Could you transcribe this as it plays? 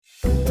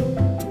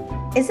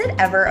Is it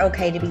ever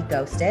okay to be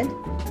ghosted?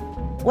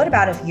 What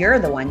about if you're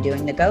the one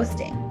doing the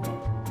ghosting?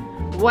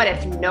 What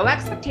if no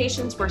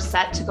expectations were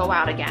set to go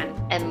out again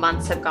and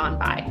months have gone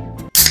by?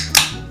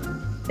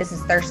 This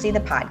is Thirsty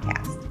the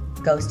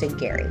Podcast, Ghosted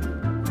Gary.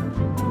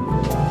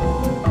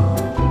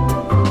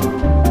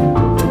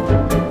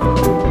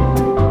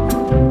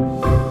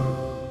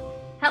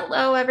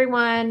 Hello,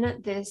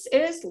 everyone. This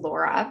is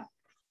Laura.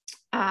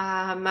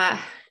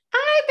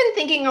 I've been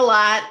thinking a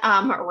lot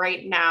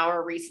right now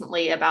or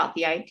recently about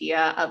the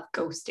idea of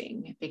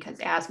ghosting, because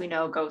as we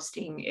know,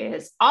 ghosting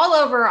is all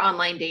over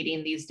online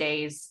dating these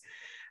days.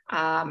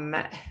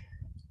 It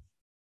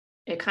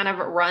kind of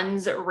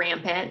runs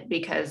rampant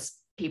because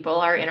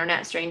people are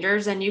internet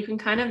strangers and you can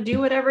kind of do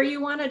whatever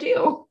you want to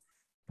do.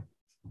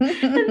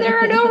 And there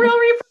are no real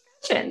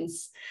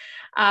repercussions.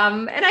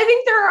 And I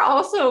think there are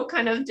also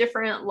kind of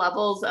different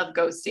levels of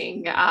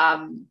ghosting.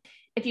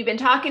 If you've been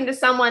talking to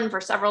someone for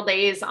several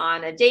days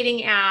on a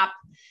dating app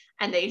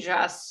and they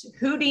just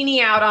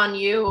Houdini out on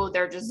you,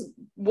 they're just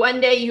one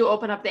day you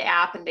open up the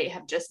app and they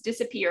have just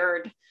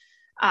disappeared.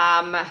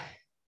 That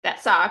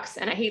sucks.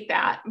 And I hate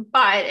that,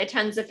 but it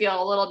tends to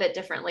feel a little bit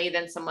differently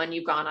than someone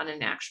you've gone on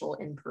an actual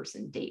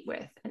in-person date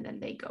with, and then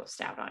they ghost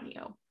out on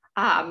you.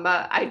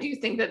 I do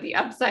think that the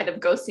upside of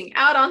ghosting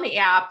out on the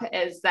app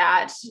is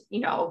that,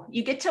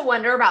 you get to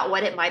wonder about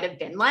what it might have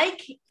been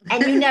like,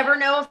 and you never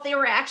know if they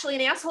were actually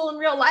an asshole in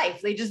real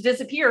life. They just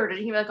disappeared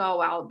and you're like, oh,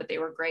 wow, but they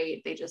were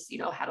great. They just,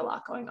 had a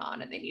lot going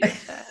on and they needed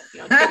to,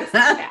 take a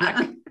step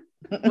back.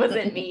 It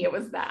wasn't me, it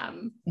was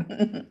them.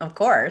 Of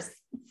course.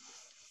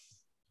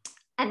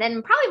 And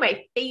then probably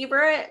my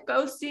favorite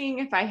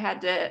ghosting, if I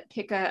had to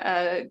pick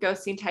a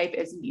ghosting type,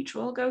 is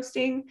mutual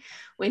ghosting,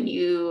 when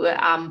you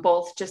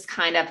both just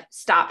kind of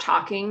stop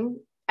talking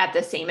at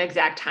the same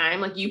exact time.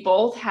 Like you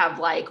both have,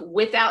 like,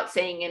 without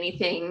saying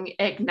anything,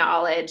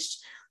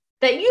 acknowledged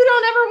that you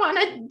don't ever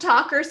want to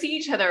talk or see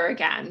each other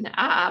again.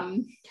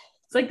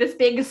 It's like this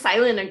big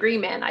silent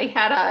agreement. I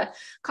had a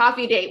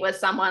coffee date with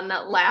someone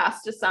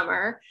last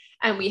summer,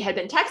 and we had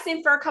been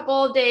texting for a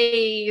couple of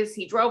days.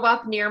 He drove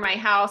up near my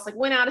house, like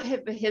went out of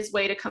his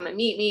way to come and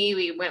meet me.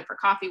 We went for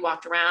coffee,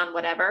 walked around,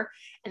 whatever.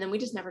 And then we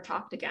just never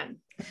talked again.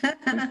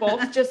 We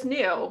both just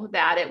knew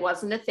that it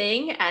wasn't a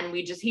thing. And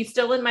he's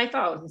still in my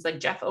phone. He's like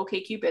Jeff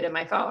OkCupid in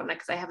my phone,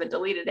 because I haven't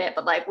deleted it,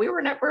 but like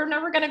we're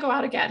never going to go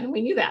out again. And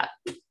we knew that.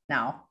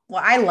 No.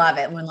 Well, I love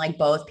it when like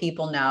both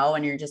people know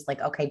and you're just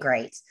like, okay,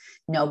 great.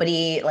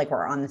 Nobody, like,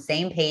 we're on the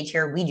same page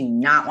here. We do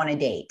not want to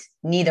date,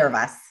 neither of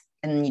us.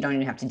 And you don't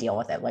even have to deal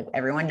with it. Like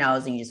everyone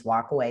knows, and you just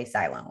walk away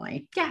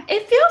silently. Yeah.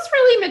 It feels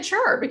really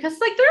mature because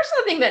like, there's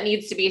nothing that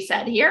needs to be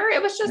said here.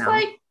 It was just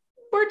like,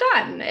 we're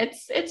done.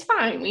 It's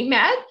fine. We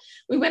met,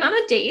 we went on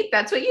a date.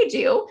 That's what you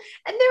do.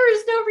 And there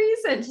is no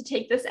reason to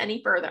take this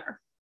any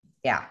further.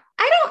 Yeah.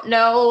 I don't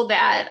know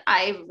that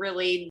I've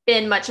really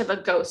been much of a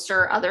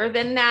ghoster other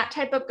than that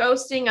type of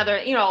ghosting.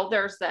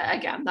 There's the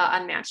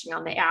unmatching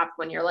on the app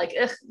when you're like,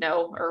 ugh,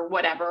 no, or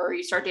whatever, or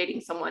you start dating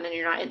someone and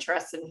you're not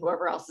interested in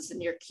whoever else is in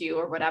your queue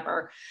or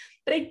whatever.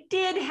 But I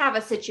did have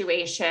a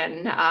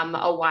situation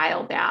a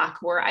while back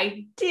where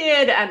I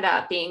did end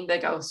up being the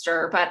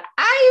ghoster, but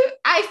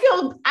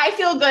I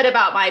feel good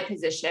about my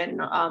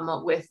position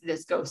with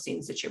this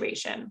ghosting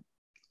situation.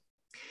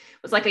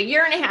 It was like a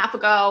year and a half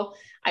ago.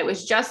 I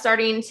was just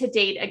starting to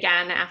date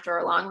again after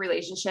a long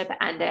relationship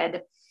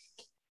ended.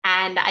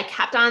 And I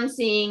kept on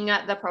seeing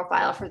the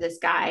profile for this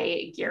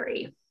guy,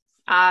 Gary.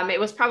 It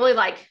was probably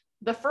like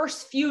the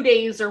first few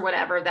days or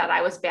whatever that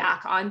I was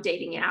back on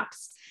dating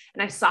apps.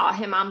 And I saw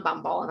him on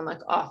Bumble and I'm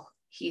like, oh,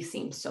 he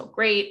seems so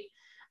great.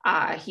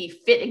 He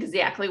fit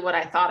exactly what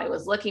I thought I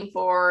was looking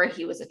for.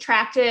 He was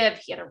attractive.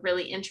 He had a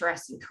really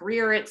interesting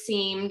career, it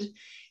seemed.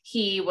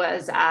 He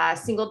was a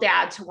single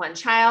dad to one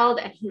child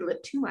and he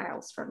lived 2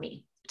 miles from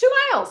me. 2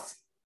 miles.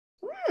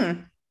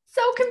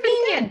 So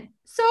convenient.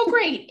 So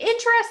great.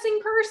 Interesting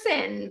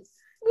person.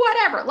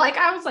 Whatever. Like,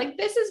 I was like,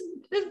 this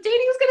dating's going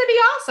to be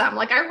awesome.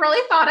 Like, I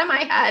really thought in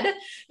my head,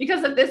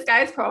 because of this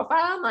guy's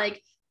profile, I'm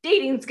like,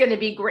 dating's going to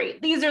be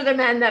great. These are the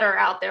men that are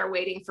out there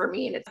waiting for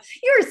me. And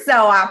you're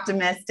so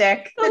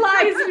optimistic. The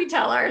lies we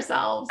tell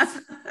ourselves.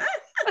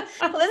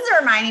 Well, this is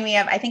reminding me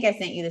of, I think I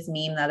sent you this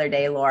meme the other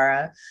day,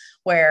 Laura,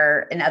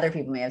 and other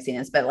people may have seen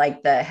this, but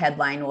like the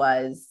headline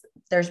was,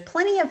 there's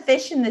plenty of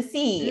fish in the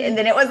sea. And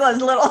then it was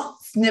this little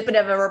snippet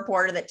of a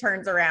reporter that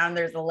turns around.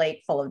 There's a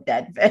lake full of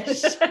dead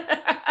fish.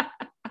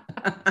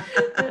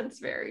 That's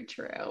very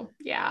true.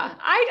 Yeah.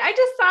 I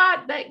just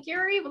thought that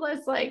Gary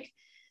was like,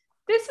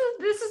 this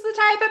is the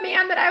type of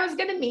man that I was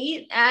going to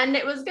meet and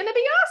it was going to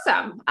be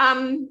awesome.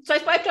 So I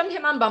swiped on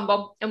him on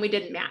Bumble and we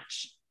didn't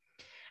match.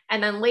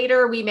 And then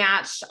later we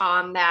matched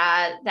on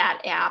that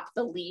app,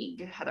 The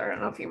League. Heather, I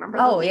don't know if you remember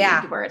The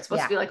League, where it's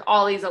supposed to be like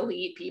all these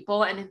elite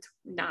people and it's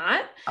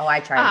not. Oh,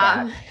 I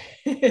tried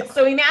that.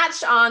 So we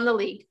matched on The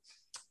League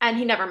and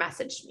he never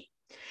messaged me.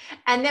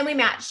 And then we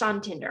matched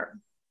on Tinder.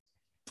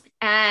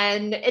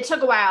 And it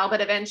took a while,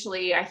 but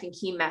eventually I think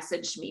he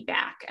messaged me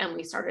back and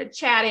we started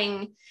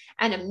chatting.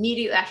 And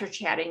immediately after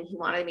chatting, he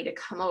wanted me to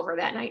come over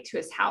that night to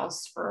his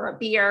house for a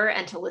beer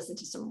and to listen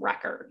to some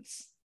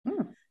records.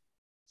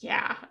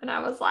 Yeah. And I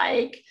was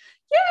like,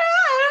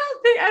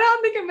 yeah, I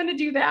don't think I'm going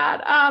to do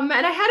that. And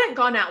I hadn't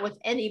gone out with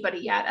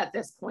anybody yet at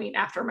this point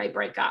after my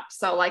breakup.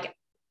 So like,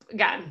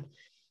 again,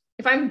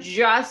 if I'm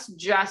just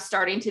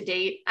starting to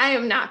date, I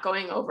am not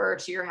going over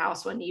to your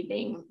house one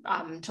evening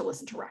to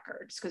listen to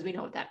records, because we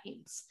know what that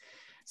means.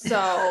 So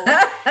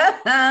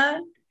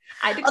I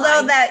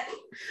declined.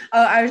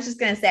 I was just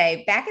going to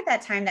say, back at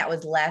that time, that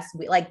was less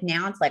like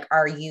now it's like,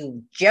 are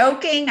you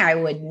joking? I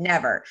would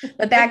never.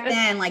 But back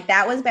then, like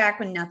that was back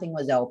when nothing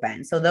was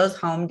open. So those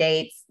home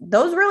dates,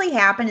 those really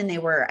happened, and they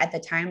were at the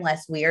time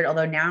less weird.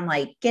 Although now I'm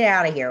like, get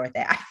out of here with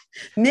that.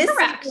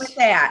 Correct. With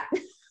that.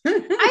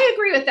 I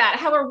agree with that.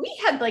 However, we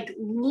had like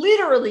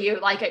literally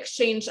like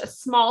exchanged a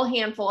small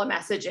handful of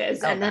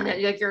messages, and then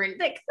like you're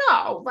like,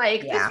 no,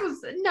 like this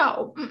was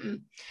no.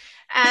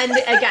 And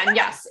again,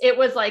 yes, it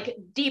was like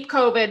deep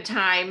COVID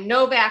time,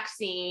 no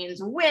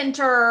vaccines,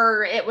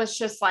 winter. It was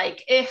just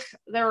like,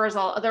 there was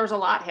a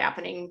lot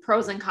happening,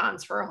 pros and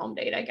cons for a home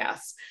date, I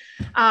guess.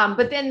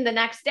 But then the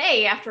next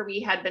day, after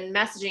we had been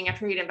messaging,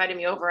 after he'd invited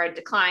me over, I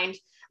declined.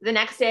 The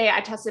next day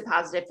I tested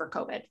positive for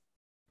COVID.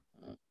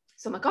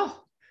 So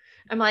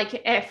I'm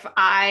like, if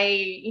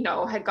I,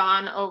 had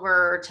gone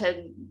over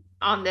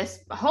on this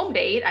home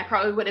date, I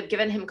probably would have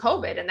given him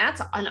COVID. And that's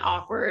an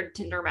awkward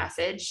Tinder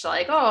message.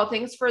 Like, oh,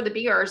 thanks for the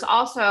beers.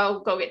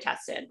 Also go get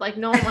tested. Like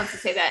no one wants to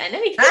say that in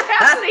any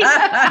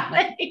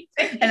capacity.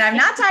 And I'm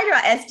not talking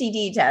about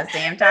STD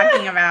testing. I'm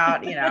talking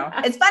about,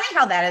 it's funny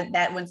how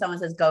that when someone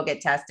says go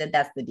get tested,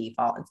 that's the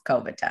default. It's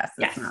COVID test.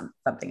 It's not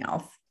something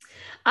else.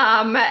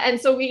 And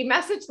so we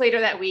messaged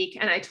later that week,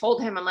 and I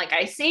told him, I'm like,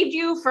 I saved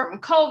you from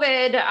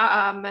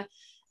COVID.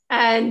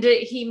 And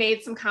he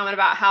made some comment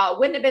about how it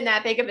wouldn't have been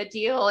that big of a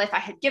deal if I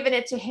had given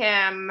it to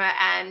him.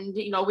 And,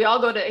 we all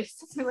go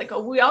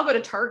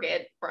to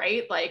Target,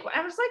 right? Like,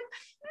 I was like,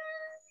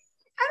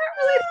 I don't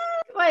really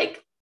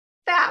like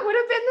that would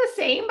have been the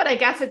same, but I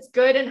guess it's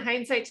good in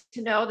hindsight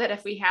to know that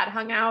if we had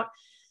hung out,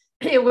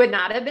 it would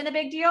not have been a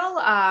big deal.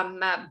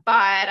 But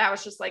I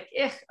was just like,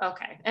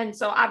 okay. And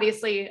so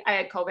obviously I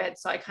had COVID,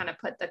 so I kind of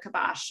put the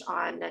kibosh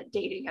on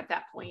dating at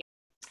that point.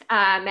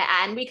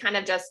 And we kind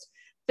of just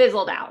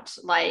fizzled out,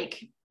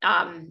 like,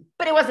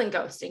 but it wasn't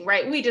ghosting,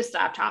 right? We just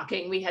stopped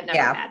talking. We had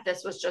never met.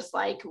 This was just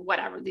like,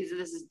 whatever. This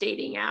is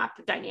dating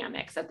app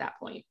dynamics at that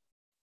point.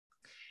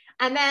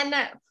 And then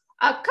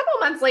a couple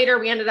months later,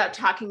 we ended up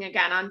talking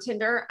again on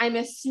Tinder. I'm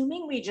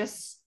assuming we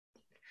just,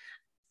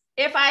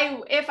 if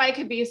I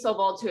could be so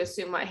bold to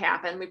assume what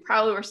happened, we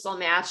probably were still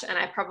matched, and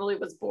I probably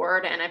was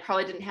bored, and I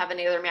probably didn't have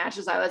any other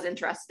matches I was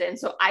interested in.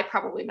 So I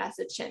probably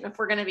messaged him, if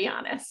we're going to be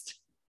honest.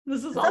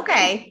 This is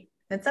okay.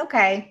 It's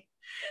okay.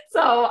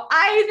 So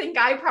I think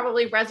I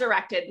probably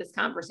resurrected this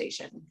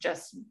conversation,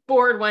 just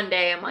bored one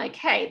day. I'm like,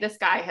 hey, this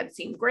guy had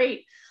seemed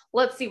great.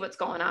 Let's see what's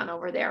going on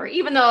over there.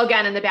 Even though,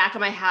 again, in the back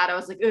of my head, I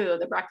was like, ooh,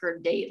 the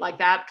record date, like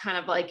that kind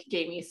of like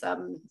gave me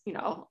some,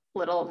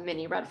 little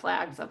mini red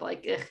flags of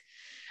like,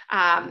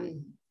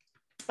 and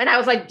I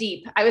was like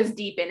I was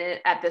deep in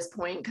it at this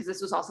point, because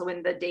this was also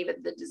when the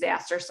David the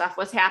Disaster stuff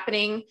was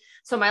happening.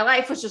 So my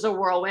life was just a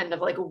whirlwind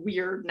of like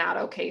weird, not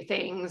okay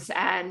things.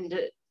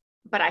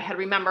 But I had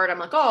remembered, I'm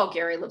like, oh,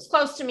 Gary lives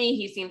close to me.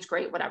 He seems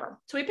great, whatever.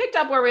 So we picked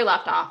up where we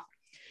left off,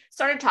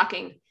 started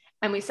talking,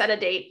 and we set a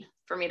date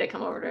for me to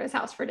come over to his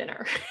house for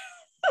dinner.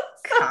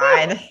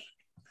 God.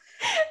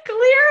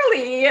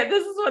 Clearly,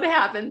 this is what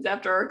happens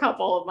after a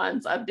couple of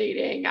months of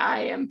dating.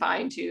 I am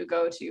fine to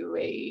go to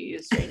a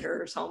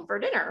stranger's home for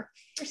dinner.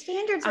 Your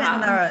standards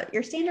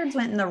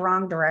went in the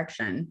wrong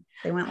direction.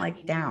 They went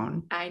like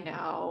down. I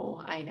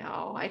know.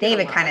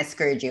 David kind of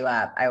screwed you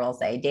up. I will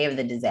say, David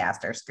the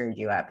Disaster screwed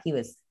you up. He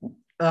was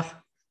the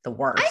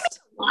worst. I made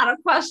a lot of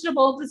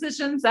questionable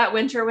decisions that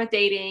winter with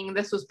dating.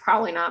 This was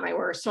probably not my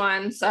worst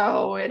one.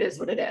 So it is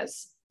what it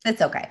is.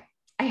 It's okay.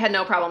 I had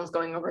no problems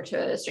going over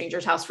to a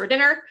stranger's house for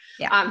dinner.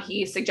 Yeah.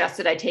 He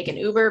suggested I take an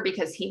Uber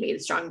because he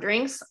made strong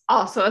drinks.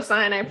 Also a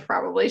sign I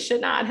probably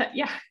should not have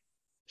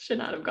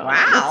gone.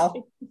 Wow.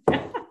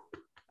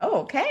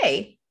 Oh,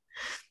 okay.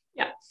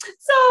 Yeah.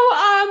 So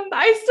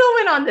I still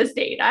went on this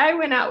date. I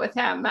went out with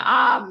him.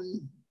 I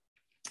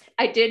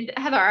did,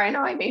 Heather, I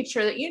know I made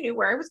sure that you knew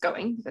where I was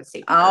going.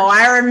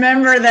 I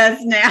remember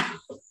this now.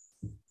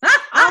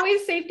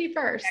 Always safety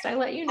first. I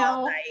let you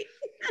know.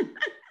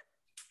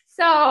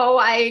 So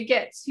I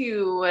get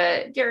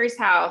to Gary's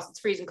house. It's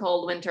freezing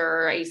cold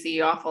winter, AC,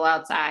 awful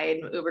outside.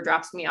 Uber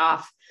drops me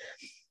off.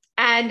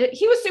 And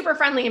he was super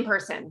friendly in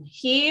person.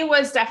 He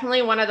was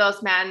definitely one of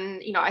those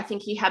men, I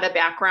think he had a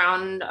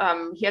background.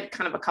 He had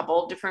kind of a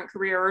couple of different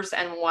careers,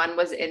 and one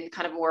was in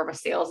kind of more of a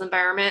sales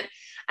environment.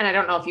 And I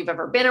don't know if you've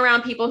ever been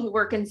around people who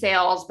work in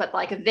sales, but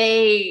like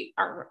they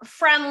are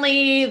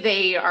friendly.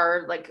 They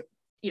are like,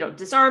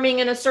 disarming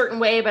in a certain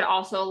way, but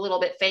also a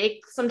little bit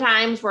fake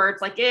sometimes, where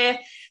it's like,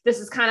 this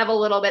is kind of a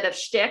little bit of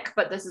shtick,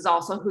 but this is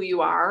also who you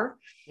are.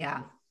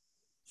 Yeah.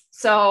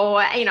 So,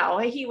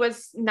 he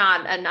was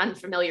not an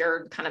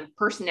unfamiliar kind of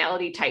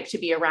personality type to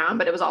be around,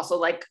 but it was also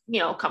like,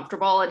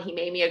 comfortable, and he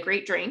made me a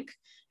great drink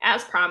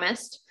as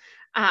promised.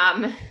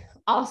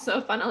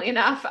 Also, funnily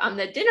enough,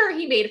 the dinner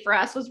he made for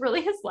us was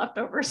really his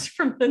leftovers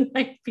from the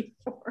night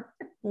before.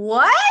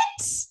 What?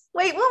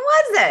 Wait, what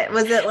was it?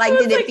 Was it like,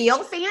 did it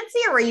feel fancy,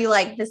 or were you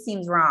like, this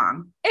seems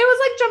wrong? It was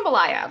like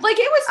jambalaya. Like,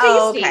 it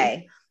was tasty.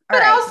 Okay.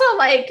 But also,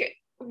 like,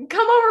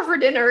 come over for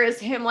dinner is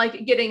him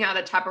like getting out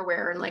a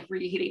Tupperware and like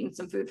reheating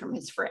some food from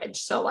his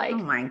fridge. So like, oh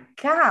my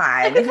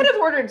God. Like, we could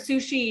have ordered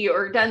sushi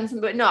or done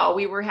some, but no,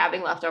 we were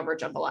having leftover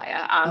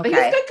jambalaya. But he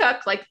was a good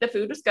cook. Like, the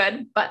food was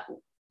good, but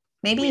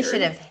maybe he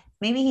should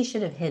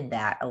have hid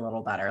that a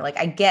little better. Like,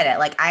 I get it.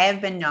 Like, I have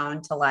been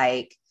known to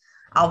like,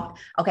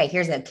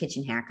 here's a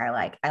kitchen hack I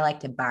like. I like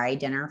to buy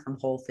dinner from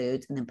Whole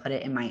Foods and then put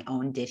it in my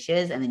own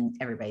dishes, and then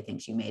everybody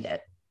thinks you made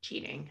it.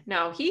 Cheating.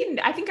 No,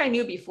 I think I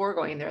knew before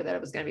going there that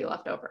it was going to be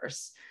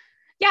leftovers.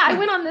 Yeah, I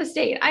went on this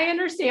date. I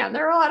understand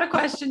there are a lot of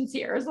questions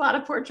here. There's a lot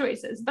of poor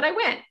choices, but I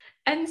went.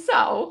 And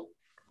so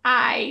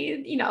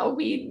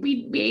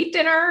we ate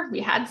dinner, we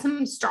had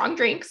some strong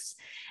drinks,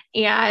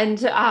 and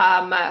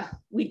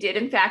we did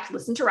in fact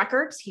listen to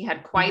records. He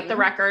had quite the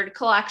record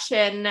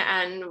collection,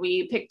 and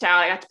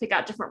I got to pick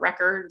out different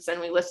records,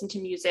 and we listened to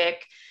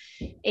music.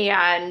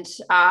 And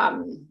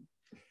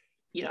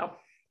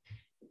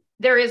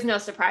there is no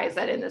surprise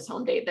that in this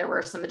home date, there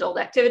were some adult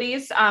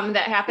activities that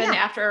happened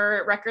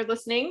after record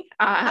listening.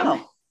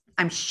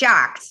 I'm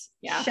shocked.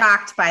 Yeah.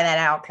 Shocked by that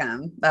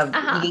outcome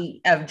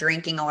of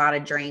drinking a lot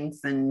of drinks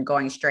and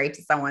going straight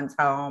to someone's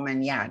home.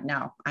 And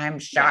I'm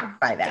shocked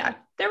by that. Yeah.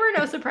 There were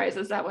no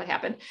surprises that would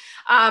happen.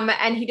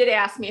 And he did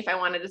ask me if I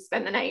wanted to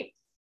spend the night.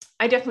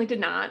 I definitely did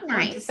not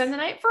want to spend the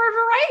night for a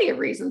variety of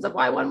reasons of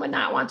why one would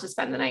not want to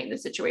spend the night in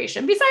this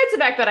situation. Besides the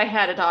fact that I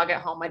had a dog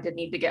at home, I did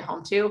need to get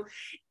home to.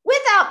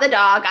 Without the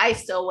dog, I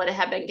still would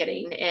have been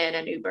getting in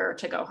an Uber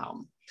to go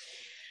home.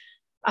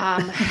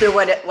 There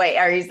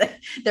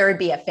would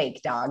be a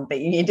fake dog that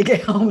you need to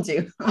get home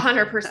to.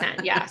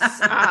 100%. Yes.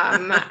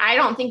 I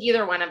don't think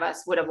either one of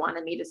us would have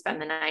wanted me to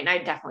spend the night. And I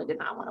definitely did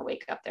not want to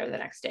wake up there the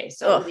next day.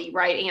 So the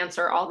right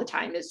answer all the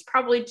time is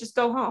probably just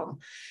go home.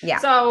 Yeah.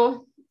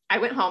 So I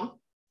went home.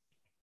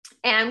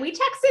 And we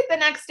texted the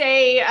next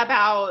day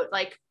about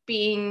like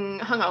being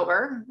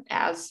hungover,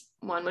 as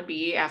one would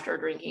be after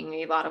drinking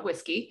a lot of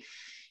whiskey.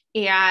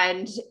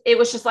 And it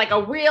was just like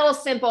a real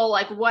simple,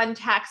 like one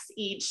text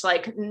each,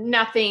 like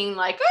nothing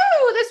like,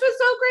 oh, this was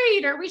so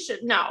great, or we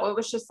should. No, it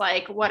was just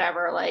like,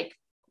 whatever, like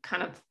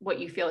kind of what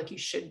you feel like you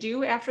should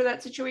do after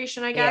that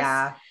situation, I guess.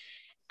 Yeah.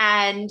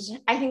 And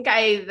I think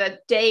the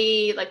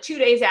day, like 2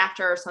 days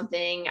after or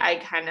something,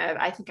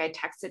 I think I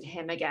texted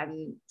him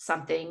again,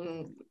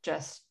 something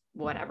just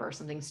whatever,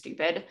 something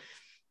stupid. And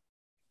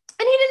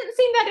he didn't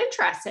seem that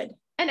interested.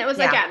 And it was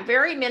again,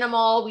 very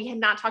minimal. We had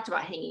not talked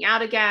about hanging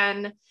out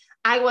again.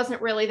 I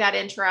wasn't really that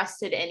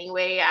interested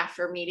anyway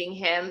after meeting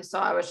him. So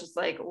I was just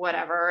like,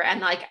 whatever.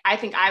 And like, I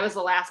think I was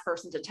the last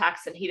person to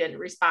text and he didn't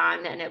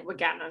respond. And it,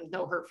 again,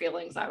 no hurt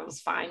feelings. I was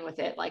fine with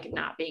it, like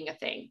not being a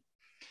thing.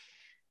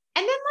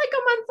 And then like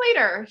a month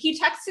later, he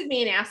texted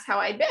me and asked how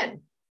I'd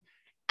been.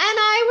 And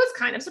I was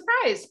kind of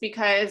surprised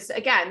because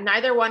again,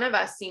 neither one of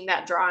us seemed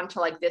that drawn to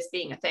like this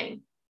being a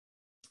thing.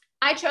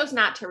 I chose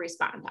not to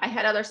respond. I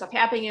had other stuff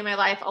happening in my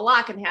life. A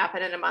lot can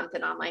happen in a month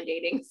in online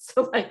dating.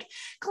 So like,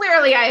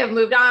 clearly I have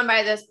moved on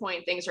by this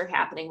point. Things are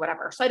happening,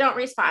 whatever. So I don't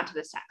respond to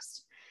this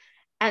text.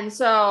 And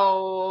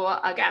so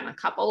again, a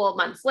couple of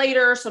months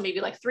later, so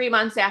maybe like 3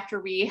 months after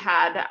we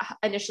had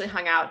initially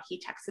hung out, he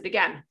texted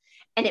again.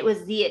 And it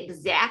was the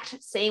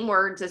exact same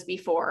words as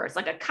before. It's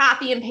like a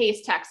copy and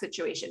paste text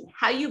situation.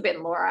 How you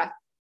been, Laura?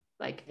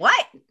 Like,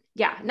 what?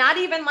 Yeah. Not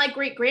even like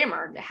great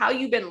grammar. How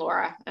you been,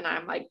 Laura? And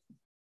I'm like,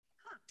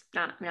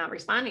 not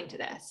responding to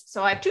this.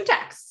 So I have 2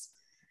 texts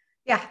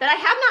that I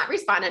have not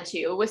responded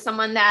to with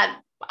someone that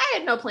I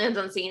had no plans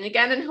on seeing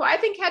again and who I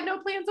think had no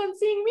plans on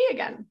seeing me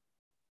again.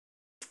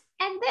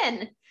 And then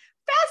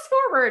fast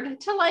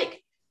forward to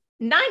like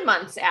 9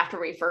 months after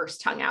we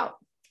first hung out,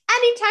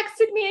 and he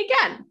texted me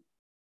again.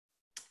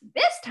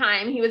 This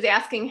time he was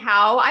asking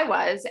how I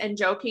was and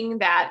joking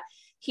that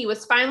he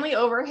was finally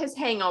over his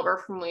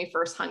hangover from when we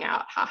first hung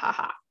out. Ha ha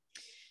ha.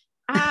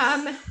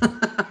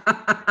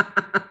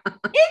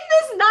 In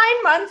this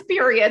 9-month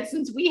period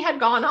since we had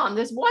gone on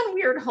this one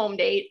weird home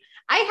date,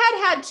 I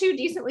had 2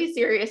 decently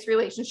serious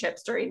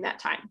relationships during that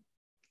time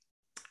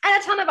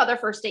and a ton of other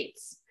first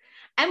dates.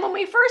 And when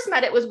we first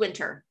met, it was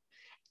winter.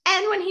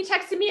 And when he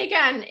texted me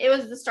again, it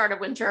was the start of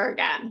winter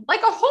again.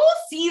 Like a whole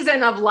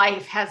season of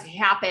life has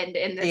happened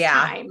in this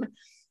time. And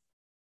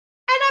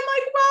I'm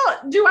like,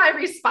 well, do I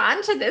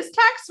respond to this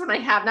text when I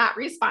have not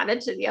responded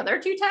to the other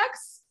 2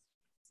 texts?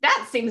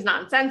 That seems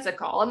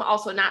nonsensical. I'm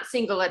also not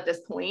single at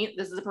this point.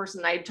 This is a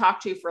person I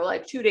talked to for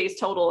like 2 days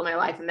total in my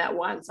life. And that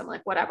once I'm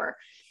like, whatever.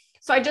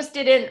 So I just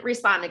didn't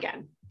respond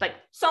again. Like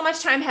so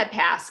much time had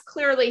passed.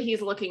 Clearly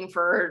he's looking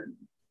for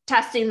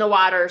testing the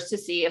waters to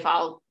see if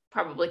I'll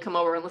probably come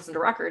over and listen to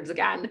records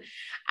again.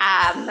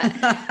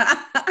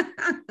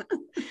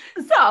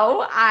 So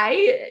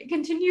I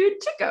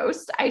continued to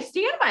ghost. I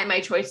stand by my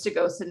choice to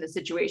ghost in the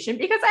situation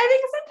because I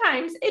think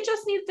sometimes it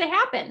just needs to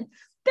happen.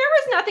 There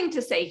was nothing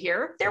to say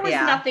here. There was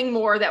nothing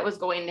more that was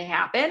going to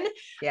happen.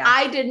 Yeah.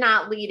 I did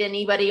not lead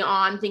anybody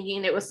on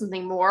thinking it was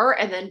something more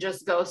and then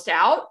just ghost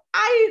out.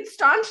 I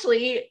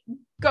staunchly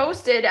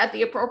ghosted at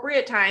the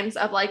appropriate times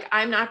of like,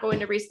 I'm not going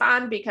to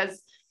respond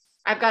because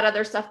I've got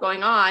other stuff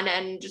going on.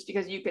 And just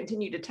because you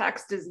continue to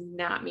text does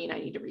not mean I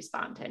need to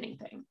respond to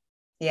anything.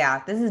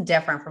 Yeah. This is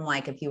different from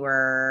like if you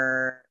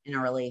were in a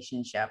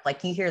relationship,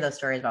 like you hear those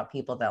stories about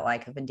people that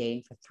like have been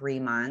dating for 3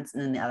 months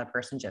and then the other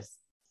person just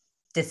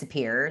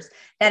disappears.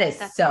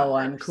 That's so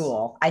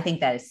uncool. I think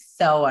that is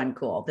so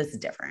uncool. This is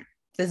different.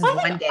 This is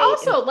one day.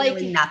 Also, like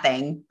really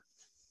nothing.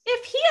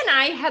 If he and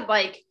I had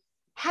like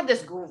had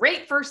this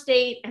great first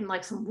date and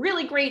like some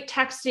really great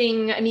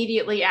texting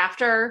immediately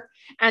after,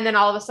 and then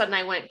all of a sudden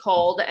I went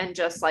cold and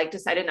just like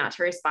decided not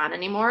to respond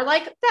anymore,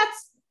 like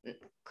that's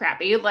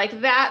crappy.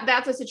 Like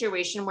that's a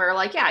situation where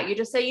like, yeah, you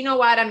just say, you know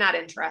what, I'm not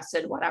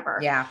interested, whatever.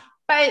 Yeah.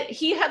 But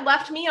he had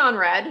left me on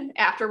red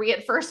after we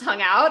had first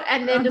hung out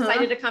and then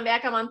decided to come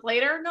back a month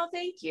later. No,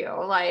 thank you.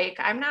 Like,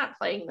 I'm not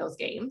playing those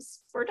games.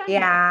 We're done.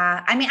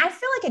 Yeah. I mean, I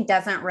feel like it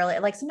doesn't really,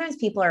 like sometimes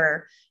people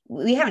are,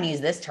 we haven't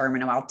used this term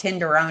in a while,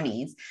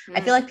 Tinderonis.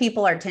 I feel like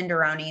people are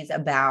Tinderonis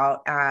about,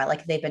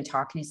 like they've been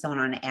talking to someone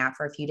on an app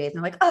for a few days and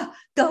they're like, oh,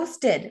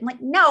 ghosted. I'm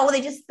like, no,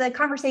 the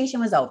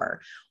conversation was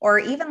over. Or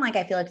even like,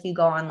 I feel like if you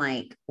go on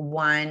like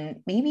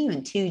 1, maybe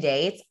even 2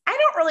 dates, I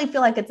don't really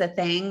feel like it's a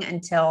thing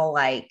until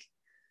like,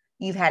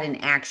 you've had an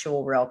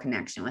actual real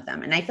connection with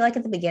them. And I feel like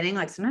at the beginning,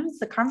 like sometimes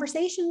the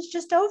conversation's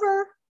just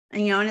over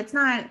and, and it's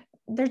not,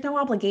 there's no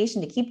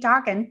obligation to keep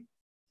talking.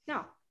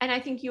 No. And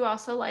I think you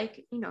also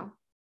like,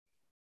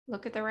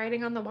 look at the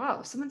writing on the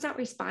wall. If someone's not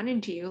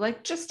responding to you,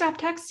 like just stop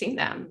texting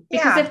them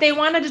because if they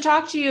wanted to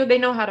talk to you, they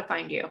know how to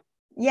find you.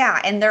 Yeah.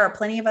 And there are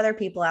plenty of other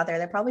people out there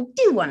that probably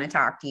do want to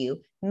talk to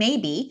you,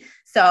 maybe.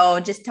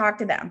 So just talk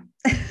to them.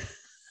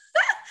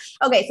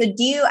 Okay. So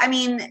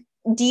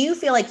do you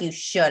feel like you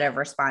should have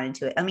responded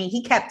to it? I mean,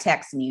 he kept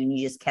texting you and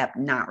you just kept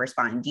not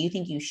responding. Do you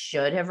think you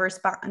should have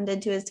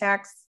responded to his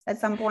texts at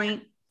some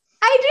point?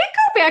 I did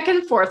go back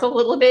and forth a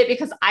little bit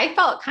because I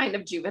felt kind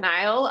of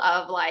juvenile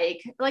of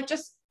like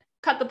just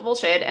cut the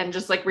bullshit and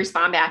just like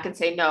respond back and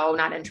say, no,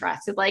 not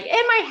interested. Like in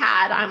my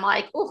head, I'm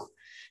like, oh,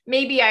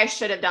 maybe I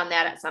should have done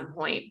that at some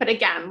point. But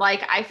again,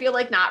 like, I feel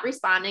like not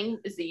responding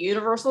is the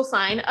universal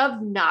sign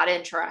of not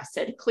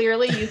interested.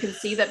 Clearly you can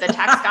see that the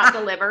text got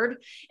delivered.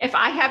 If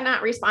I have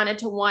not responded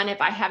to 1,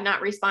 if I have not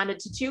responded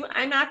to 2,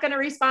 I'm not going to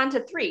respond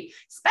to 3,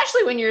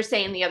 especially when you're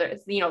saying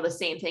the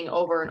same thing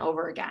over and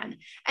over again.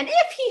 And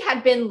if he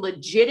had been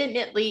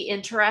legitimately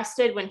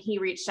interested when he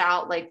reached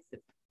out, like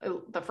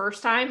the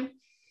first time,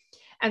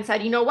 and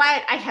said, you know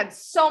what? I had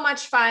so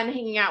much fun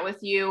hanging out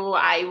with you.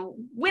 I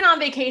went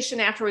on vacation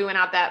after we went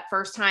out that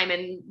first time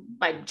and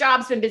my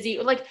job's been busy.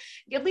 Like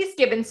at least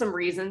given some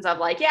reasons of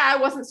like, yeah, I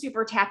wasn't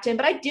super tapped in,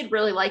 but I did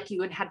really like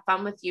you and had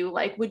fun with you.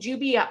 Like, would you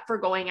be up for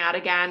going out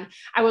again?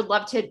 I would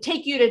love to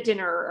take you to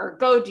dinner or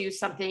go do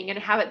something and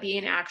have it be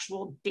an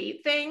actual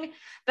date thing.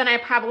 Then I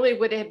probably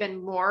would have been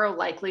more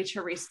likely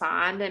to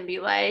respond and be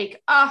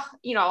like, oh,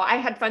 I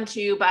had fun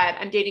too, but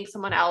I'm dating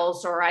someone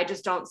else, or I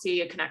just don't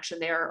see a connection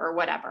there or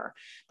whatever.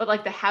 But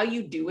like the how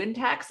you do in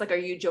text, like, are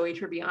you Joey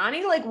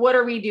Tribbiani? Like, what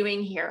are we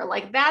doing here?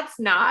 Like, that's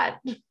not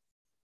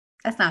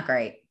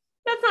great.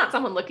 That's not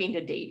someone looking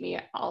to date me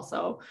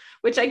also,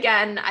 which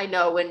again, I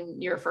know when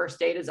your first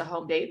date is a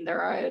home date and there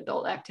are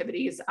adult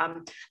activities,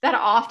 that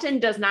often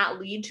does not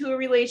lead to a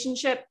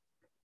relationship,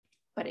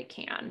 but it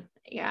can.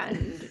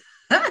 And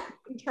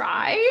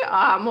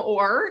try,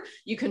 or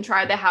you can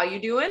try the how you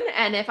doing.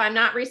 And if I'm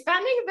not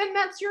responding, then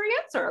that's your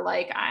answer.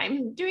 Like,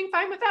 I'm doing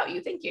fine without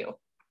you. Thank you.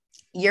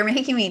 You're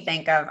making me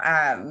think of,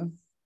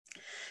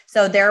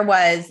 so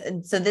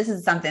this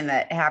is something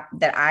that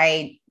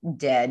I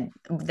did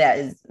that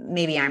is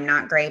maybe I'm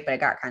not great, but it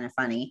got kind of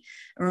funny.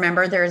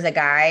 Remember there's a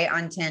guy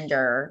on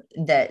Tinder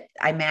that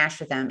I matched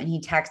with him and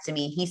he texted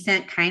me. He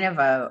sent kind of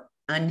a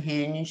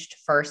unhinged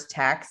first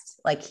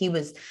text. Like he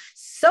was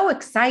so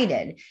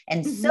excited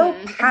and so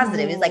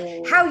positive. He's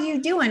like, how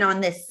you doing on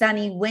this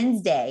sunny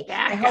Wednesday?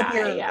 I hope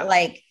you're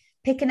like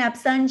picking up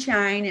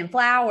sunshine and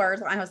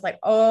flowers. I was like,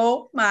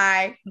 oh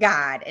my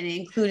God. And it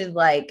included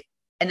like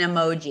an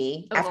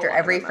emoji after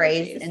every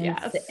phrase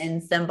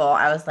and symbol.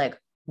 I was like,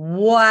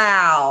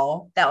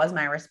 wow, that was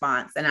my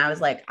response. And I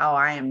was like, oh,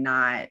 I am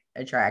not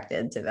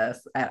attracted to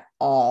this at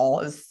all.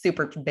 It was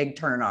super big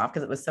turn off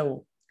because it was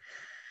so,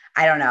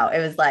 I don't know. It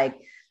was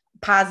like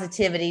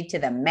positivity to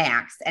the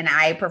max. And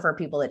I prefer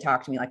people that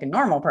talk to me like a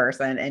normal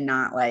person and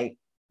not like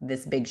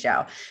this big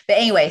show. But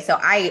anyway, so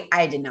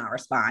I did not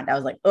respond. I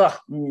was like, oh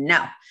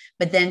no.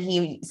 But then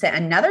he sent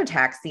another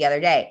text the other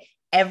day.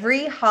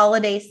 Every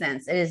holiday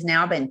since, it has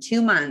now been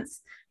 2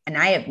 months and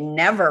I have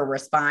never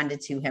responded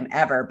to him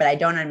ever, but I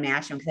don't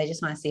unmatch him because I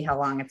just want to see how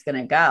long it's going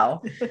to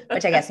go,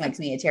 which I guess makes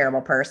me a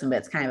terrible person, but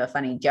it's kind of a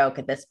funny joke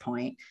at this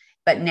point.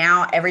 But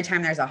now every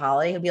time there's a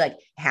holiday, he'll be like,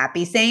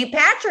 Happy St.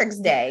 Patrick's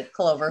Day,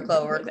 Clover,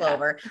 Clover,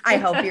 Clover. I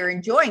hope you're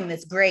enjoying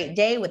this great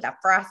day with a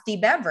frosty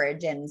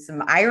beverage and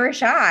some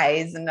Irish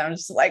eyes. And I'm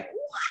just like,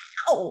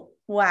 wow.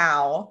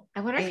 Wow.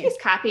 I wonder if he's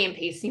copy and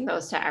pasting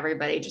those to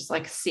everybody, just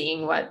like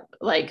seeing what,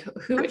 like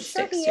who it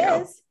sticks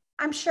to.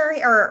 I'm sure,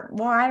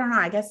 I don't know.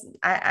 I guess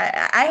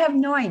I have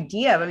no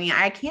idea. I mean,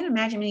 I can't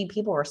imagine many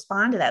people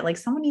respond to that. Like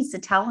someone needs to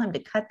tell him to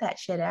cut that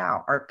shit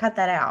out or cut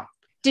that out.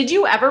 Did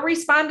you ever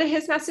respond to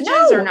his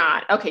messages or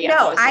not? Okay. Yeah.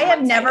 No, I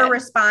have never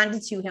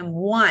responded to him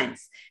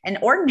once. And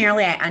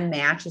ordinarily I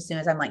unmatch as soon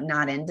as I'm like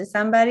not into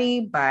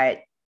somebody. But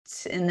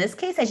in this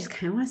case, I just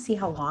kind of want to see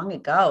how long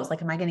it goes.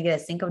 Like, am I going to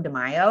get a Cinco de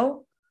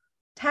Mayo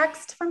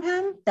text from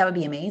him? That would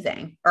be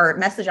amazing. Or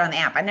message on the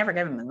app. I never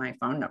give him my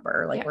phone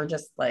number. Like we're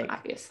just like,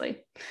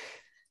 obviously.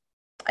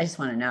 I just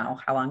want to know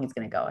how long he's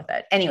going to go with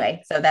it.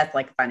 Anyway, so that's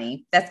like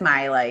funny. That's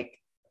my like,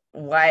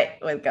 what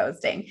with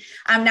ghosting.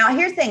 Now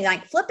here's the thing,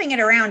 like flipping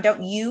it around.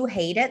 Don't you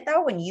hate it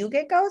though when you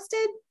get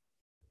ghosted?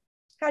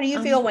 How do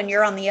you feel when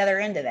you're on the other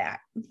end of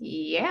that?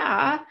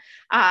 Yeah.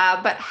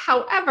 But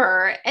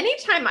however,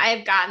 anytime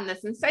I've gotten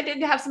this, since I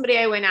did have somebody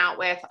I went out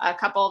with a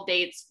couple of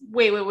dates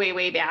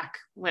way back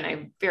when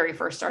I very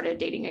first started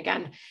dating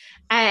again.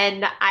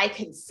 And I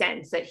could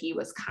sense that he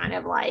was kind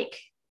of like,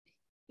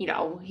 you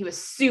know, he was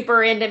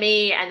super into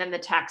me. And then the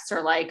texts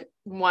are like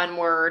one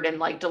word and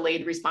like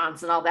delayed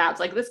response and all that. It's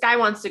like, this guy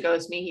wants to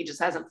ghost me. He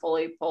just hasn't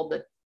fully pulled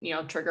the,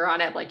 trigger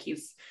on it. Like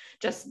he's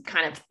just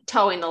kind of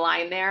towing the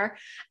line there.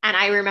 And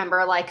I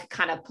remember like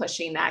kind of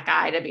pushing that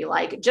guy to be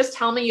like, just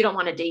tell me you don't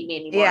want to date me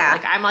anymore.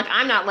 Yeah.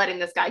 I'm not letting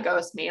this guy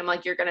ghost me. I'm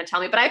like, you're going to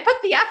tell me, but I put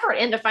the effort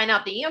in to find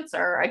out the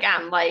answer.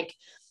 Again, like,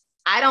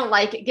 I don't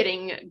like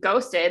getting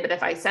ghosted, but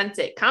if I sense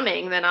it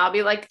coming, then I'll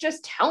be like,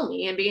 just tell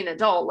me and be an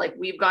adult. Like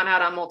we've gone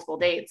out on multiple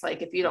dates.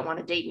 Like if you don't want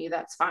to date me,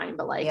 that's fine.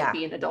 But like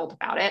be an adult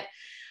about it.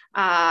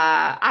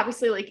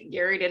 Obviously like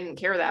Gary didn't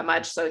care that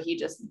much. So he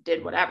just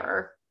did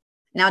whatever.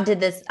 Now, did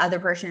this other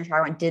person you're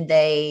talking about, did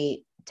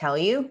they tell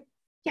you?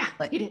 Yeah,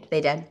 like, he did.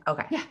 They did?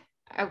 Okay. Yeah.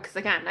 Because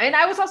again, and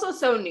I was also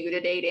so new to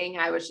dating.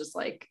 I was just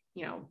like,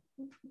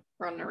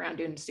 running around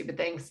doing stupid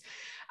things.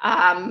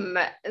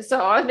 So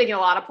I was making a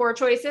lot of poor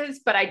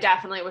choices, but I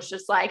definitely was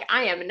just like,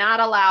 I am not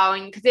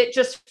allowing, because it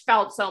just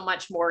felt so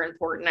much more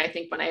important. I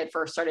think when I had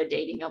first started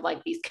dating of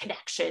like these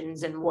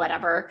connections and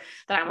whatever,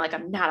 that I'm like,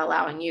 I'm not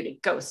allowing you to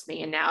ghost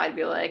me. And now I'd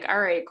be like, all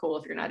right, cool.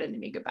 If you're not into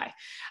me, goodbye.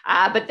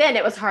 But then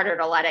it was harder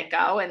to let it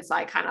go. And so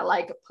I kind of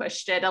like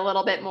pushed it a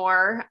little bit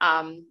more.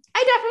 I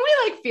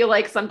definitely like feel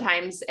like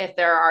sometimes if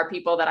there are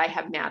people that I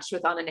have matched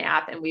with on an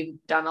app and we've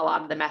done a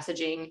lot of the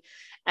messaging,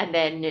 and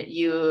then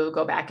you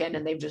go back in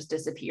and they've just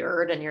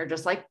disappeared and you're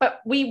just like,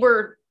 but we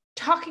were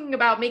talking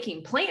about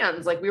making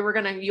plans. Like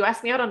you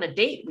asked me out on a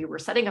date, we were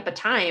setting up a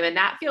time. And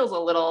that feels a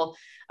little,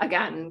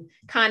 again,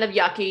 kind of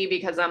yucky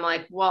because I'm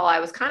like, well, I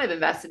was kind of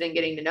invested in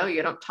getting to know you.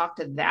 I don't talk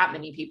to that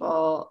many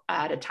people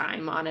at a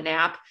time on an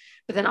app.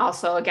 But then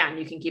also, again,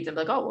 you can keep them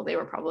like, oh, well, they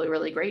were probably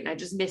really great. And I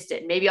just missed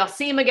it. Maybe I'll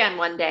see them again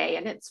one day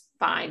and it's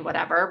fine,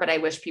 whatever. But I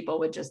wish people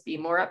would just be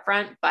more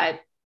upfront. But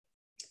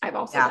I've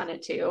also done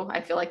it too.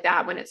 I feel like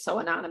that when it's so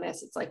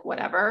anonymous, it's like,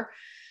 whatever.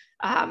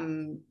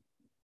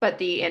 But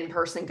the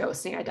in-person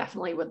ghosting, I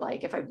definitely would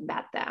like, if I've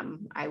met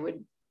them, I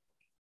would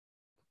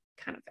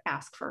kind of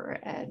ask for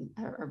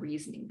a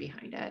reasoning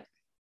behind it.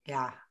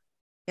 Yeah.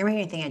 You're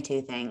making me think of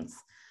two things.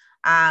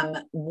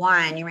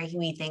 One, you're making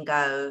me think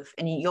of,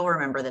 and you'll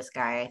remember this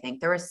guy, I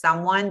think there was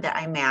someone that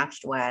I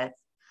matched with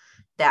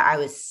that I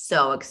was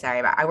so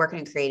excited about. I work in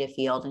a creative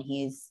field and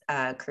he's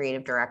a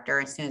creative director.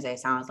 As soon as I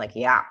saw him, I was like,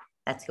 yeah,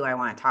 that's who I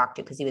want to talk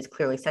to. Cause he was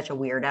clearly such a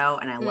weirdo.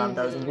 And I love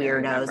those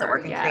weirdos that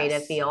work in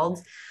creative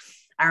fields.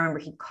 I remember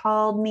he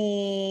called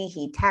me,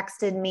 he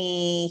texted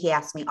me, he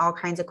asked me all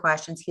kinds of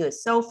questions. He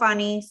was so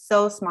funny,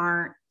 so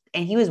smart,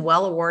 and he was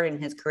well awarded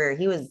in his career.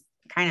 He was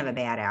kind of a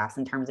badass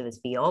in terms of his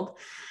field.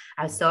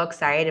 I was so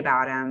excited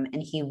about him.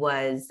 And he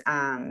was,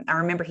 I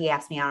remember he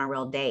asked me on a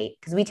real date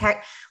because we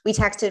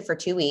texted for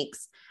 2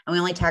 weeks. And we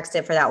only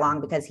texted for that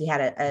long because he had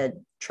a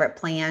trip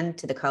planned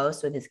to the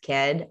coast with his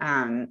kid.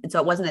 And so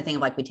it wasn't a thing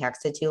of like we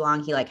texted too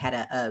long. He like had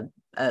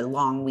a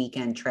long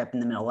weekend trip in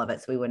the middle of it.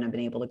 So we wouldn't have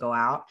been able to go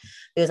out.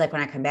 It was like,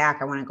 when I come back,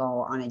 I want to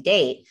go on a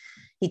date.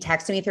 He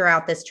texted me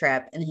throughout this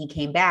trip and then he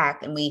came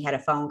back and we had a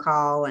phone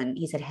call and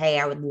he said, hey,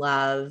 I would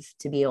love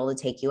to be able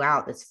to take you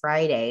out this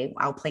Friday.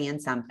 I'll plan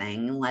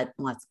something and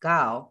let's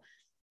go.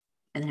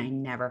 And then I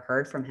never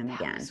heard from him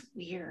again. That's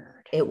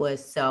weird. It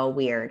was so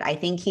weird. I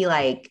think he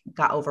like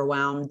got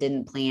overwhelmed,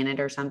 didn't plan it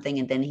or something.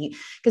 And then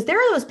because there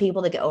are those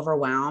people that get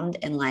overwhelmed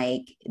and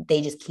like,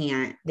 they just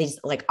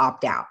like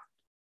opt out.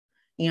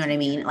 You know what I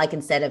mean? Like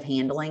instead of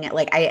handling it,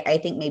 like I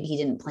think maybe he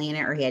didn't plan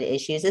it or he had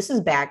issues.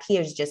 He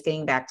was just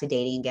getting back to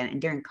dating again.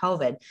 And during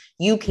COVID,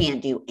 you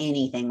can't do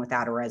anything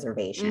without a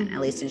reservation, at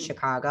least in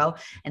Chicago.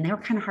 And they were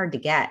kind of hard to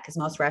get because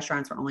most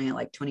restaurants were only at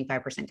like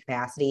 25%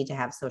 capacity to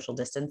have social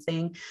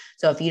distancing.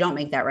 So if you don't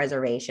make that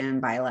reservation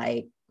by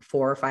like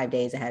 4 or 5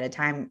 days ahead of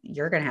time,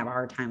 you're going to have a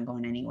hard time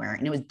going anywhere.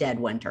 And it was dead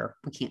winter.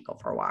 We can't go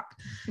for a walk.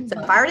 Mm-hmm.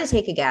 So if I were to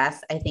take a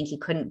guess, I think he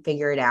couldn't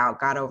figure it out,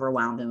 got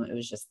overwhelmed. And it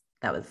was just,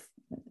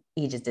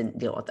 he just didn't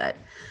deal with it.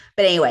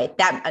 But anyway,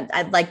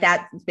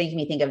 that's making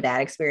me think of that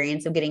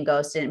experience of getting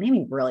ghosted. It made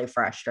me really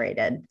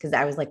frustrated because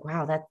I was like,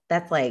 wow,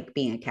 that's like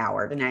being a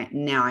coward. And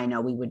now I know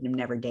we would have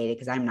never dated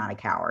because I'm not a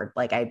coward.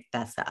 Like I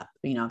fess up,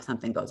 if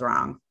something goes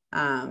wrong.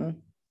 But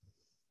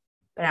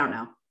I don't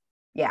know.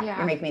 Yeah.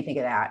 You're making me think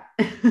of that.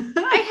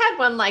 I had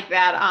one like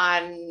that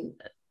on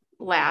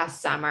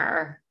last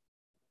summer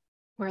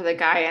where the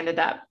guy ended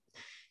up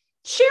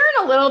sharing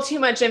a little too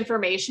much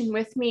information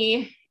with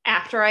me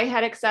after I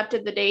had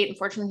accepted the date.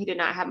 Unfortunately, he did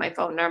not have my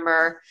phone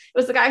number. It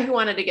was the guy who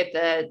wanted to get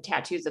the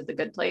tattoos of The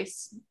Good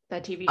Place,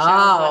 that TV show.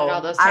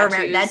 All those tattoos. I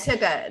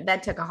remember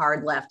that took a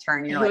hard left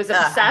turn. He was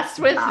obsessed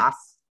with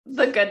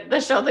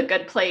the show The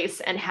Good Place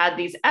and had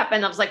these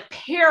and it was like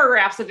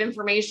paragraphs of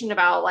information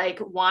about like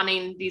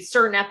wanting these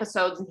certain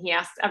episodes, and he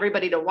asked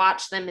everybody to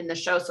watch them in the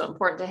show, so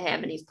important to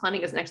him, and he's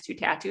planning his next 2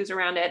 tattoos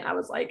around it. And I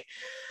was like,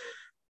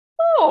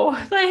 I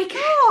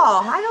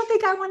don't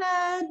think I want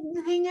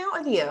to hang out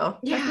with you.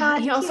 Yeah.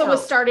 He also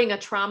was starting a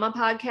trauma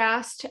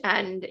podcast,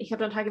 and he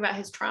kept on talking about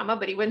his trauma,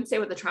 but he wouldn't say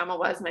what the trauma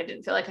was. And I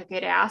didn't feel like I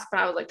could ask, but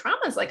I was like,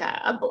 trauma is like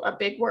a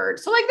big word.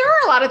 So like, there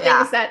are a lot of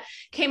things that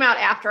came out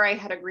after I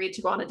had agreed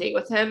to go on a date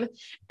with him.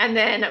 And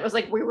then it was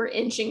like, we were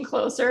inching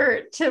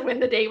closer to when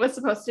the date was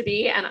supposed to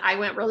be. And I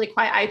went really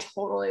quiet. I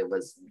totally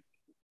was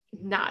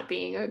not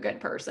being a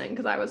good person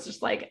because I was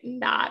just like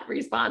not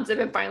responsive.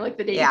 And finally, like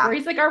the day before,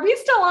 he's like, "Are we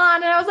still on?"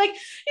 And I was like,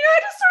 I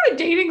just started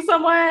dating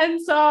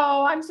someone, so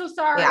I'm so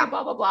sorry,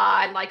 blah blah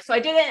blah. And like, so I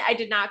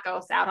did not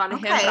ghost out on him,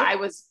 but I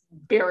was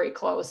very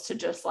close to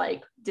just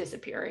like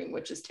disappearing,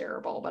 which is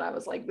terrible. But I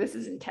was like, this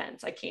is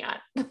intense. I can't.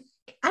 I don't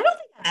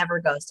think I've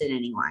ever ghosted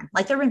anyone.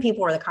 Like there have been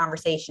people where the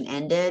conversation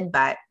ended,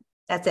 but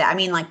that's it. I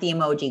mean, like the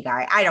emoji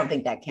guy, I don't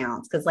think that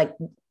counts because like,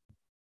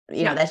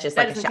 that's just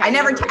like a show. I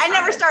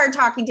never started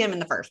talking to him in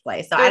the first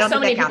place. So I don't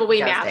think that counts. So many people we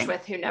match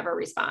with who never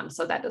respond.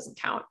 So that doesn't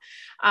count.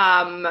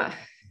 I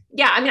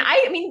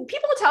mean,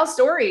 people tell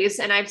stories,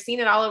 and I've seen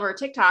it all over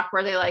TikTok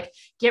where they like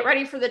get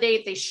ready for the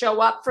date. They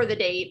show up for the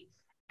date,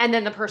 and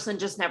then the person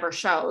just never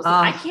shows.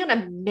 I can't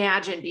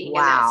imagine being in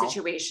that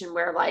situation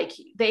where like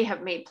they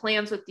have made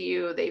plans with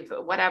you.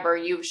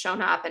 You've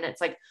shown up, and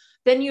it's like,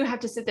 then you have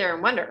to sit there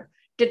and wonder,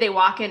 did they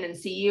walk in and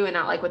see you and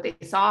not like what they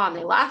saw and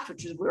they left,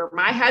 which is where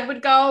my head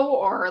would go,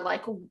 or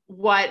like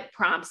what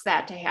prompts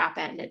that to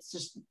happen? It's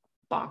just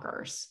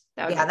bonkers.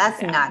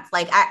 That's nuts.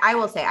 Like I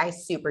will say I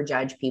super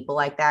judge people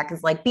like that.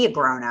 Cause like be a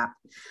grown up.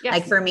 Yes.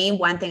 Like for me,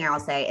 one thing I will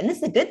say, and this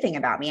is a good thing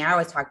about me. I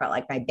always talk about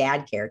like my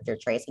bad character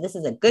traits. So this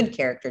is a good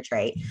character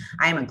trait.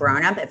 I am a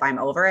grown up. If I'm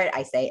over it,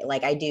 I say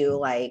like, I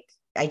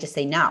just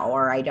say no,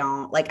 or I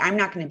don't like, I'm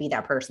not going to be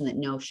that person that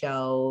no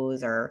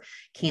shows or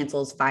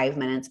cancels 5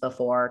 minutes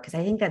before. Cause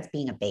I think that's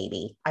being a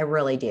baby. I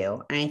really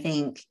do. And I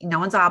think no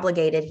one's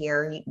obligated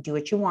here. You do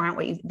what you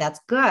want,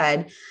 that's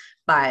good,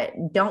 but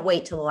don't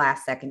wait till the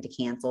last second to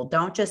cancel.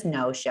 Don't just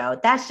no show.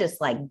 That's just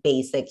like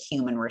basic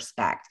human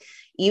respect.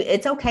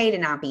 It's okay to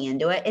not be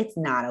into it. It's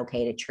not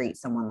okay to treat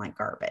someone like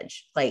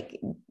garbage. Like,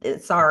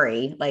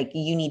 sorry, like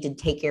you need to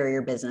take care of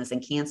your business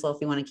and cancel if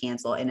you want to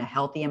cancel in a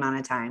healthy amount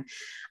of time.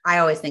 I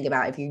always think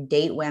about if you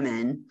date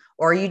women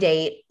or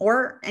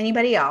or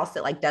anybody else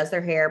that like does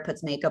their hair,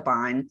 puts makeup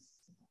on.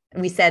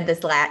 We said this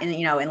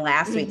in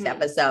last week's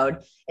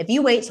episode, if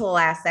you wait till the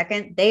last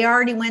second, they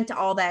already went to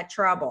all that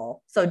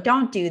trouble. So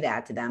don't do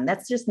that to them.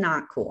 That's just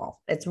not cool.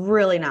 It's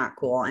really not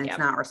cool. And it's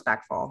not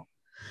respectful.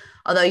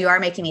 Although you are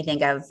making me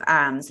think of,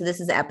 so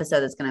this is an episode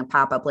that's going to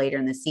pop up later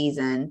in the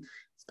season.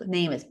 The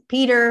name is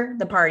Peter,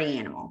 the Party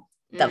Animal.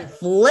 The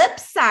flip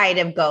side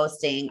of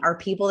ghosting are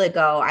people that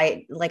go,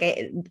 I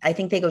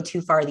think they go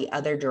too far the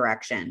other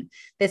direction.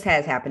 This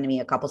has happened to me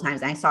a couple of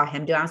times. And I saw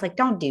him do it. I was like,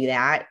 don't do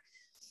that.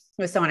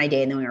 It was someone I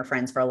dated, and then we were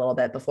friends for a little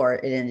bit before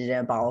it ended in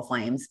a ball of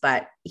flames.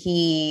 But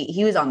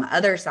he was on the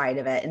other side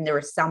of it. And there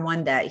was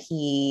someone that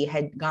he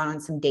had gone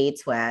on some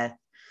dates with.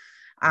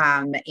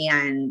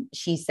 And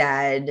she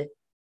said,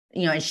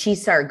 and she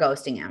started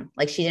ghosting him.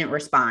 Like she didn't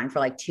respond for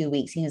like 2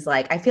 weeks. He was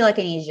like, I feel like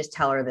I need to just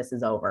tell her this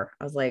is over.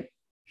 I was like,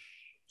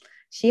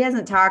 she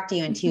hasn't talked to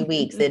you in 2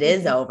 weeks. It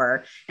is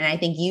over. And I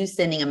think you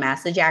sending a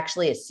message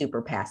actually is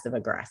super passive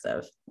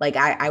aggressive. Like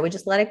I would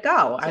just let it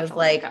go. I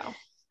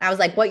was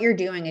like, what you're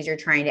doing is you're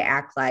trying to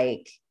act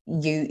like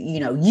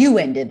you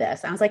ended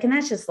this. I was like, and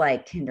that's just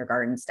like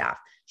kindergarten stuff.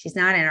 She's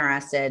not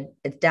interested.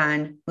 It's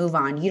done. Move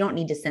on. You don't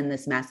need to send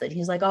this message.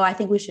 He's like, oh, I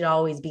think we should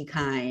always be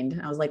kind.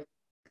 I was like,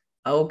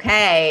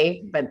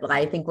 okay. But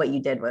I think what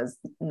you did was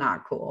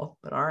not cool,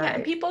 but all right. Yeah,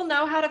 and people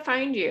know how to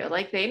find you.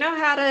 Like they know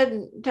how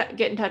to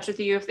get in touch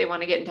with you if they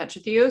want to get in touch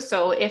with you.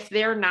 So if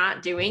they're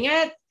not doing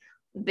it,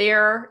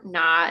 they're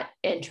not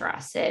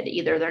interested.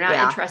 Either they're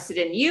not interested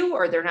in you,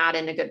 or they're not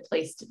in a good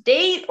place to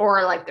date,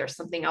 or like there's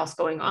something else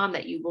going on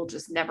that you will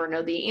just never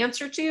know the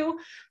answer to.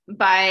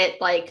 But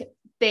like,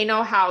 they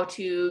know how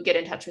to get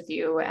in touch with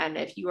you. And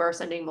if you are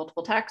sending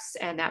multiple texts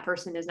and that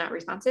person is not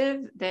responsive,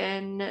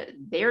 then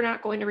they're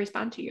not going to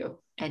respond to you,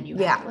 and you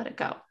have to let it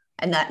go.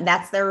 And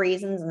that's their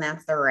reasons, and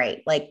that's their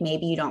right. Like,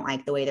 maybe you don't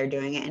like the way they're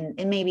doing it,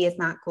 and maybe it's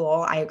not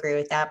cool. I agree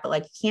with that. But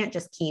like, you can't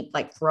just keep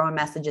like throwing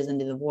messages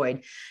into the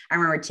void. I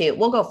remember too,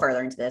 we'll go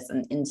further into this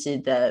and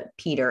into the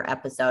Peter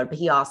episode, but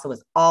he also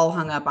was all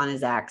hung up on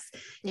his ex.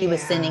 He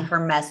was sending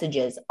her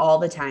messages all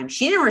the time.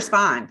 She didn't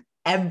respond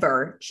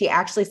ever. She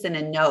actually sent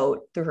a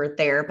note through her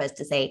therapist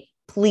to say,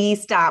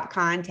 please stop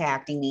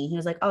contacting me. He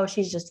was like, oh,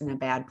 she's just in a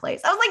bad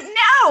place. I was like,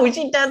 no,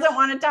 she doesn't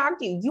want to talk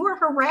to you. You are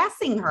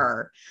harassing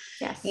her.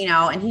 Yes. You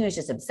know, and he was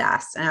just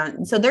obsessed.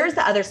 So there's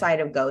the other side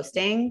of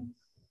ghosting.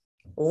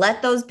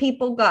 Let those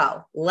people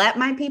go. Let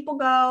my people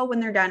go when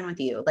they're done with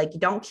you. Like,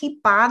 don't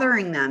keep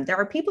bothering them. There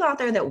are people out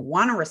there that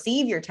want to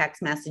receive your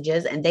text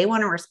messages and they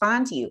want to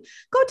respond to you.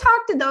 Go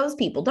talk to those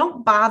people.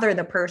 Don't bother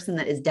the person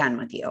that is done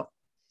with you.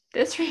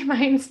 This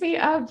reminds me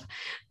of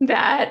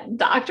that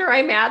doctor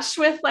I matched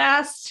with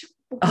last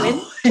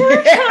winter.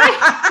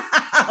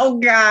 Oh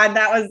God,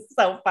 that was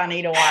so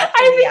funny to watch.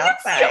 I think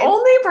it's the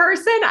only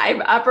person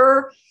I've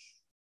ever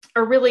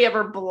really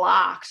ever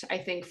blocked, I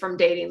think, from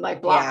dating,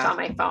 like blocked on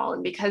my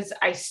phone, because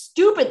I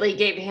stupidly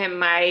gave him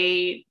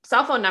my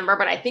cell phone number,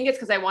 but I think it's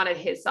because I wanted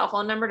his cell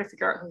phone number to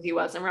figure out who he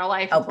was in real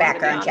life. Oh,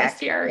 background check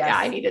here. Yes. Yeah,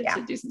 I needed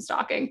to do some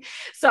stalking.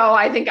 So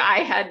I think I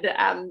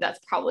had, that's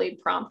probably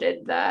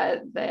prompted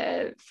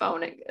the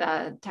phone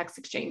text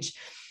exchange.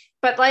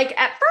 But like,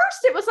 at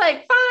first it was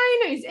like,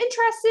 fine, he's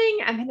interesting.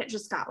 And then it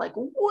just got like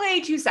way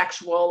too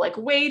sexual, like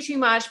way too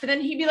much. But then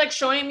he'd be like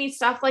showing me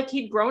stuff like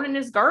he'd grown in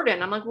his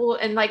garden. I'm like, well,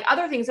 and like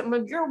other things. I'm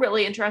like, you're a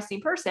really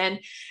interesting person.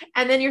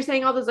 And then you're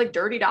saying all this like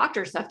dirty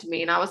doctor stuff to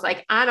me. And I was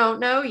like, I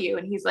don't know you.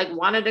 And he's like,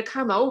 wanted to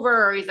come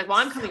over. Or he's like, well,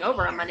 I'm coming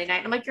over on Monday night.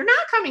 And I'm like, you're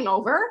not coming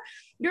over.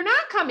 You're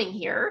not coming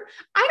here.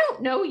 I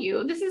don't know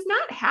you. This is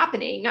not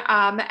happening.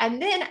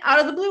 And then out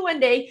of the blue one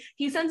day,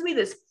 he sends me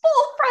this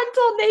full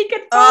frontal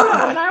naked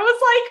photo. And I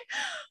was like,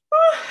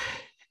 oh.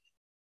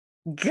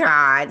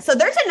 God. So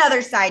there's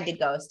another side to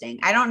ghosting.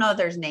 I don't know if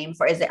there's a name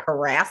for it. Is it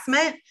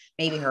harassment?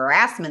 Maybe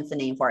harassment's the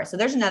name for it. So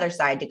there's another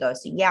side to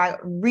ghosting. Yeah,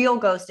 real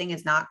ghosting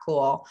is not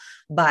cool,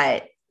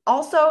 but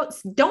also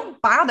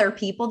don't bother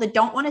people that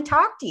don't want to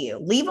talk to you.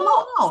 Leave them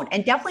alone,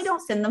 and definitely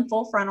don't send them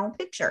full frontal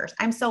pictures.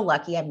 I'm so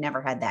lucky. I've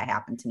never had that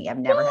happen to me. I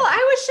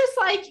was just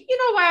like, you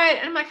know what?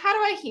 And I'm like, how do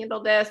I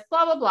handle this?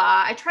 Blah, blah,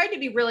 blah. I tried to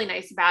be really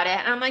nice about it.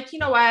 And I'm like, you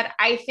know what?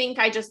 I think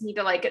I just need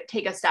to like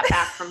take a step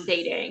back from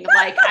dating.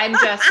 Like, I'm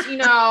just, you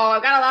know,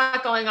 I've got a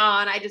lot going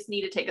on. I just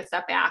need to take a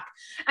step back.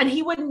 And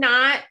he would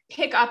not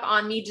pick up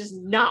on me just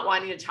not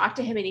wanting to talk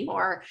to him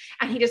anymore.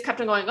 And he just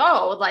kept on going,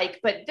 oh, like,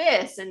 but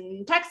this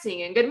and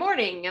texting and good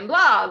morning and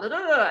blah, blah,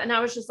 blah, blah. And I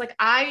was just like,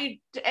 I've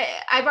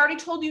already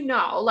told you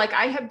no. Like,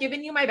 I have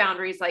given you my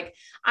boundaries. Like,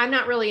 I'm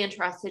not really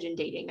interested in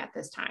dating at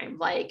this time.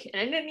 Like,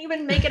 and I didn't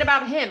even make it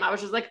about him. I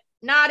was just like,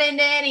 not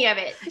into any of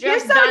it. You're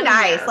so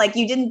nice. Here. Like,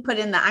 you didn't put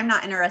in the, I'm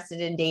not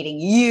interested in dating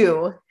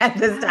you at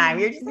this time.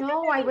 You're just like,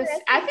 no, I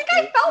think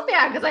I felt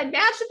bad because I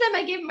matched with them.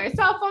 I gave him my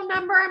cell phone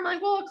number. I'm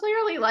like, well,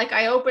 clearly, like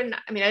I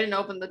didn't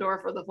open the door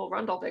for the full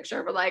frontal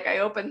picture, but like I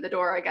opened the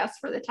door, I guess,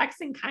 for the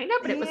texting kind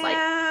of, but it was like,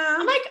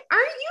 I'm like,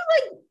 aren't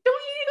you like,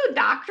 don't you need a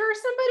doctor or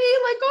somebody?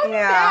 Like, go do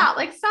that.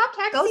 Like, stop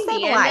texting go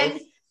me. And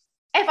then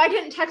if I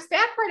didn't text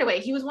back right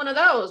away, he was one of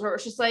those where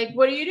it's just like,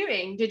 what are you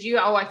doing?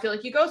 I feel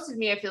like you ghosted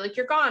me. I feel like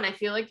you're gone. I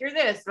feel like you're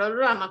this, blah, blah,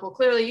 blah. I'm like, well,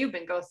 clearly you've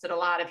been ghosted a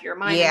lot if your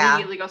mind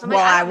immediately goes. Well,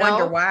 I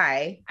wonder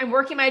why. I'm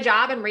working my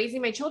job and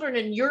raising my children,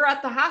 and you're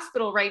at the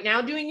hospital right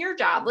now doing your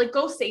job. Like,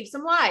 go save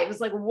some lives.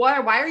 Like, why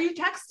are you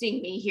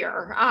texting me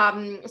here?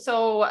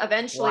 So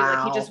eventually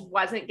like he just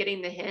wasn't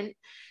getting the hint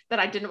that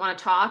I didn't want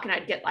to talk. And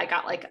I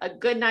got like a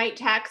good night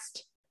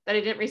text that I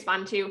didn't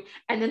respond to,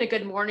 and then a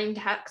good morning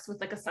text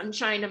with like a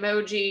sunshine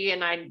emoji,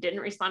 and I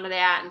didn't respond to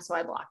that, and so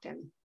I blocked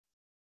him.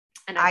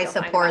 And I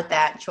support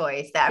that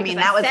choice. That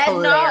was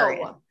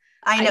hilarious. No.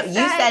 I know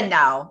you said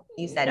no.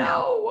 You said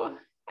no.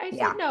 I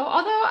said no.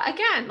 Although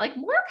again, like,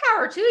 more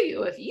power to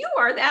you. If you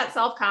are that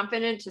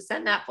self-confident to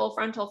send that full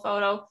frontal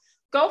photo,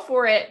 go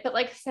for it. But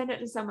like, send it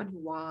to someone who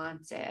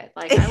wants it.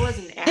 Like, I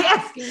wasn't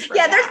asking for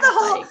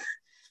that.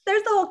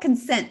 There's the whole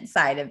consent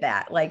side of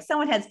that. Like,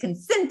 someone has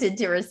consented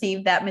to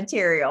receive that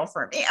material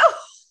from you,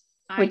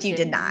 which you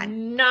did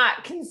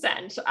not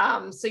consent. So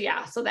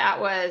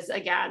that was,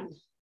 again,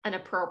 an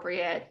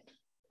appropriate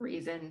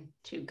reason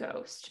to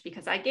ghost,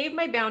 because I gave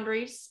my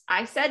boundaries.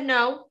 I said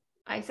no.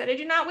 I said, I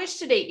do not wish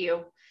to date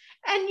you.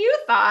 And you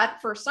thought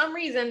for some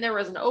reason there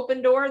was an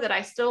open door that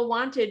I still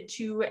wanted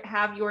to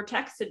have your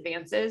text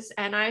advances,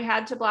 and I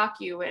had to block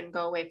you and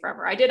go away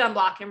forever. I did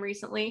unblock him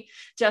recently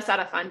just out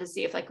of fun to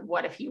see if, like,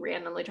 what if he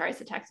randomly tries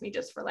to text me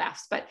just for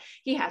laughs, but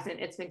he hasn't.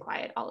 It's been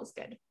quiet. All is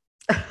good.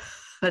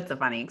 That's a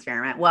funny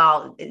experiment.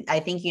 Well, I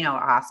think, a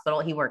hospital.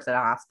 He works at a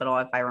hospital,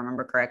 if I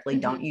remember correctly.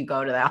 Mm-hmm. Don't you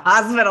go to the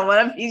hospital?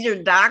 What if he's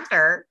your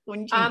doctor?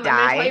 Wouldn't you die? I'm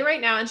going to tell you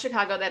right now, in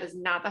Chicago, that is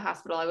not the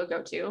hospital I would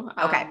go to.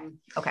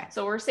 Okay.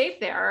 So we're safe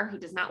there. He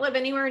does not live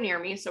anywhere near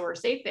me, so we're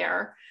safe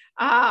there.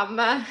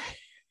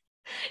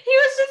 He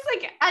was just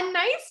like a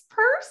nice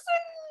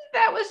person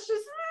that was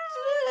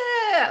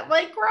just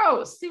like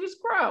gross. He was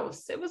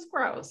gross. It was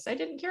gross. I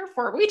didn't care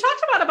for it. We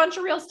talked about a bunch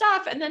of real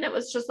stuff and then it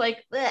was just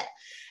like, bleh.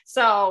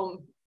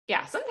 So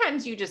yeah,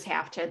 sometimes you just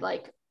have to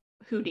like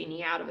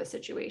Houdini out of a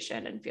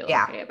situation and feel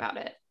okay about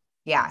it.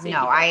 Yeah,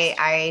 no,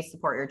 I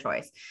support your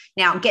choice.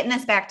 Now, getting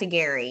this back to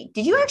Gary,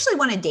 did you actually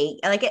want to date,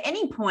 like at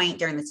any point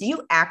during this, did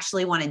you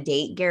actually want to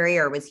date Gary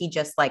or was he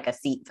just like a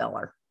seat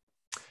filler?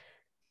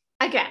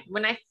 Again,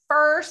 when I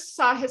first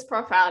saw his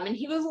profile, I mean,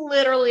 he was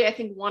literally, I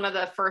think, one of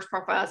the first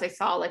profiles I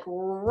saw, like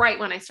right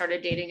when I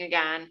started dating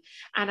again.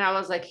 And I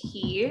was like,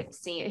 he's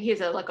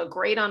like a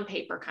great on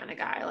paper kind of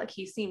guy. Like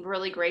he seemed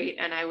really great.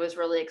 And I was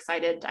really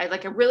excited. I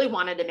really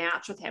wanted to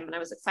match with him. And I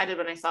was excited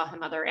when I saw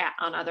him on other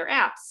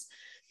apps.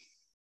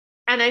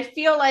 And I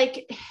feel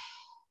like,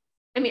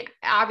 I mean,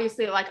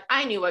 obviously, like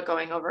I knew what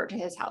going over to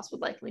his house would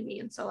likely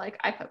mean. So like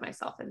I put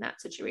myself in that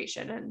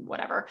situation and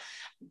whatever.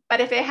 But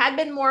if it had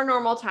been more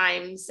normal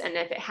times and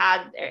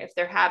if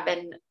there had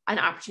been an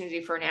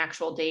opportunity for an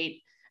actual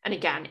date, and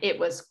again, it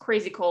was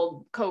crazy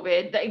cold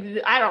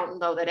COVID. I don't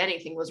know that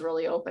anything was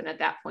really open at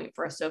that point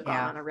for us to have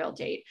gone on a real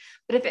date.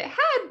 But if it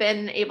had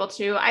been able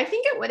to, I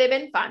think it would have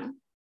been fun.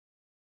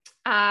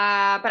 But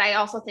I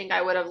also think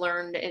I would have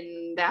learned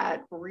in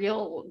that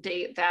real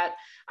date that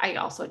I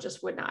also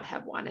just would not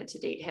have wanted to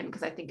date him.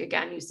 Because I think,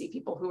 again, you see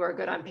people who are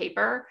good on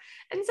paper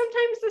and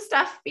sometimes the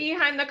stuff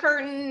behind the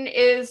curtain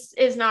is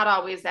not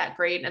always that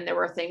great. And there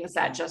were things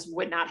that just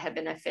would not have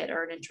been a fit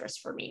or an interest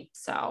for me.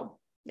 So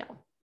no.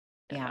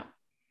 Yeah.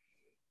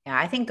 Yeah.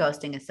 I think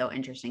ghosting is so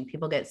interesting.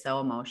 People get so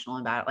emotional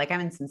about it. Like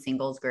I'm in some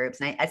singles groups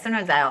and I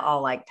sometimes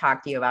I'll like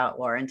talk to you about it,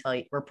 Laura, until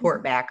you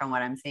report back on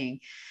what I'm seeing.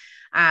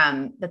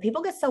 But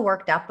people get so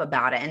worked up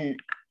about it. And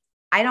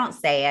I don't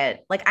say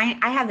it like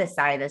I have this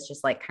side that's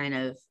just like kind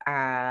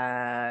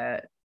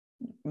of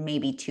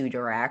maybe too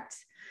direct,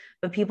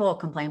 but people will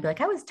complain, be like,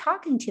 I was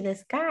talking to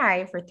this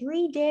guy for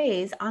 3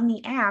 days on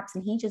the apps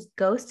and he just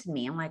ghosted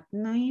me. I'm like,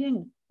 no, you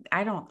didn't.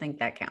 I don't think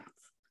that counts.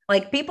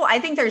 Like people, I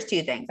think there's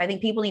two things. I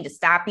think people need to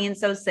stop being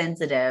so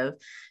sensitive.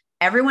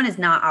 Everyone is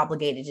not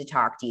obligated to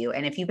talk to you.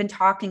 And if you've been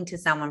talking to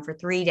someone for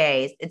 3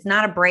 days, it's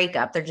not a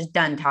breakup. They're just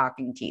done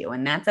talking to you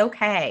and that's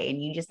okay.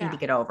 And you just need to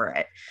get over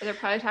it. They're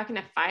probably talking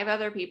to 5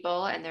 other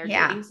people and they're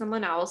dating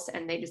someone else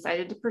and they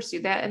decided to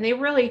pursue that. And they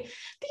really, at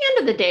the end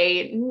of the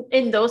day,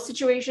 in those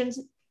situations,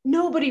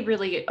 nobody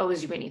really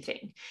owes you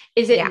anything.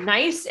 Is it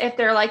nice if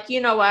they're like, you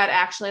know what,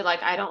 actually,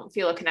 like, I don't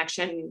feel a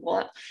connection,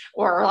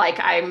 or like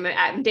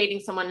I'm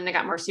dating someone and I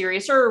got more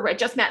serious, or I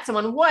just met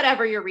someone,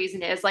 whatever your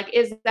reason is, like,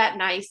 is that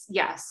nice?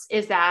 Yes.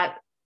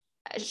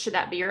 Should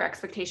that be your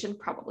expectation?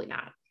 Probably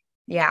not.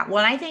 Yeah.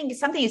 Well, I think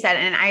something you said,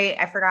 and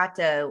I forgot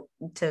to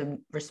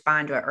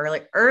respond to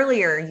it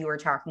earlier, you were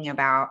talking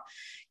about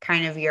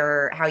kind of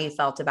how you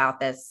felt about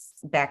this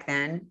back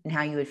then and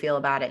how you would feel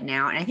about it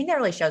now. And I think that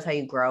really shows how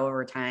you grow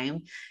over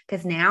time.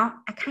 Because now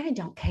I kind of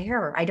don't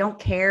care. I don't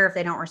care if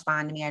they don't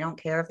respond to me. I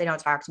don't care if they don't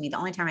talk to me. The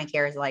only time I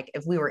care is like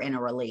if we were in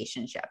a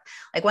relationship.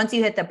 Like once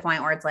you hit the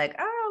point where it's like,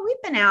 oh,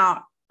 we've been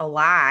out a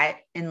lot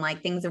and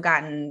like things have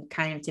gotten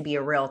kind of to be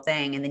a real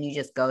thing. And then you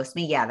just ghost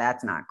me. Yeah,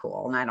 that's not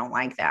cool. And I don't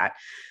like that.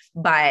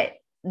 But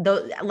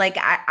like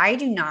I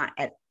do not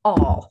at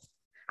all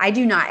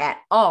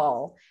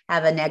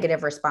have a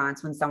negative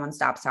response when someone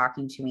stops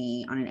talking to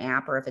me on an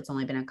app, or if it's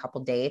only been a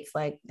couple dates.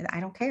 Like,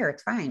 I don't care.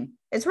 It's fine.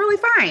 It's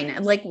really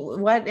fine. Like,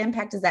 what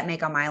impact does that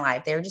make on my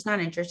life? They're just not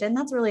interested. And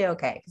that's really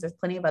okay. Because there's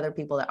plenty of other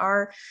people that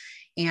are,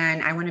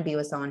 and I want to be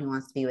with someone who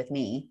wants to be with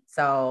me.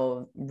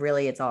 So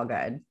really it's all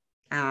good.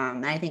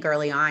 I think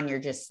early on, you're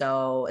just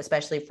so,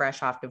 especially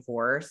fresh off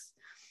divorce,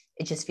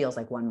 it just feels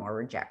like one more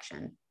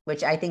rejection,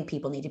 which I think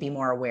people need to be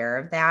more aware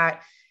of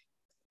that.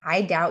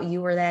 I doubt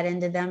you were that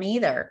into them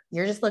either.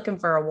 You're just looking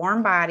for a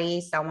warm body,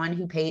 someone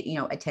who paid,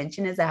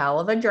 attention is a hell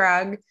of a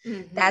drug.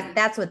 Mm-hmm.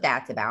 That's what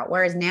that's about.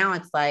 Whereas now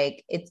it's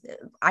like,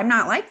 I'm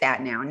not like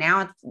that now.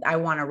 Now I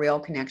want a real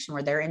connection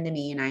where they're into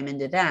me and I'm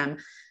into them.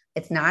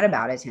 It's not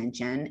about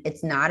attention.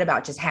 It's not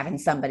about just having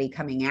somebody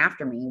coming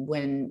after me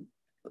when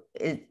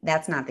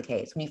that's not the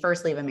case. When you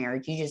first leave a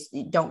marriage, you just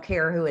don't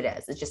care who it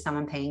is. It's just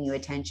someone paying you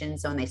attention.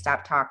 So when they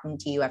stop talking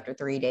to you after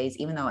 3 days,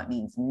 even though it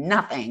means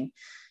nothing,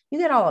 you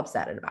get all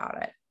upset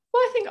about it.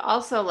 Well, I think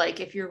also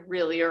like if you're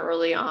really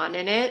early on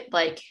in it,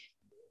 like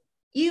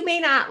you may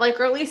not like,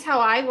 or at least how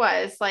I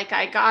was, like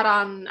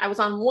I was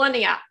on one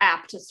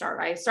app to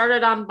start. I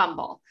started on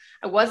Bumble.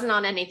 I wasn't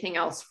on anything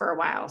else for a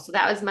while. So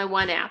that was my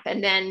one app.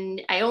 And then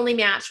I only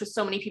matched with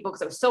so many people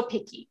because I was so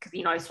picky because,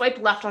 I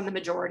swiped left on the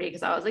majority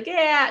because I was like,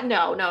 yeah,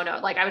 no.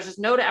 Like I was just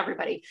no to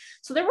everybody.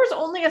 So there was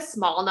only a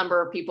small number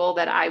of people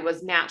that I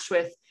was matched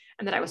with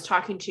and that I was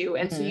talking to.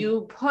 And so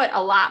you put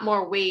a lot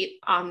more weight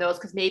on those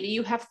because maybe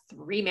you have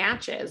 3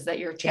 matches that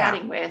you're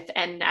chatting with.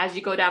 And as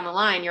you go down the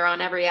line, you're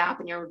on every app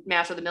and you're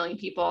matched with 1 million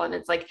people. And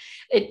it's like,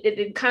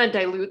 it kind of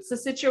dilutes the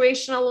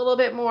situation a little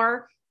bit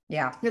more.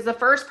 Yeah. Because the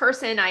first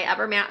person I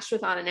ever matched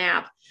with on an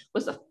app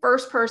was the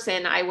first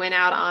person I went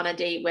out on a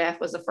date with,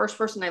 was the first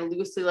person I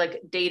loosely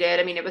like dated.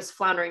 I mean, it was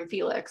Floundering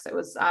Felix. It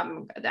was at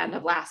the end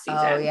of last season.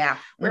 Oh yeah.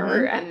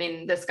 Where, I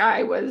mean, this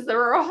guy was, there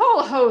were a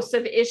whole host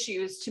of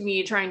issues to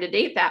me trying to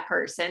date that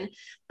person,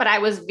 but I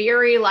was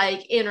very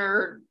like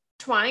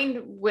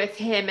intertwined with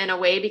him in a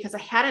way because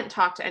I hadn't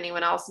talked to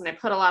anyone else and I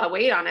put a lot of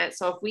weight on it.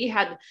 So if we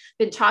had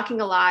been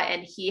talking a lot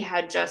and he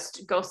had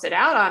just ghosted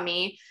out on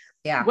me,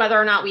 yeah, whether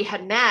or not we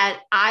had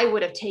met, I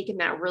would have taken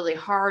that really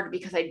hard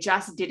because I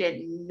just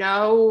didn't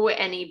know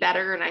any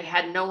better. And I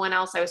had no one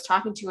else I was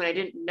talking to. And I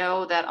didn't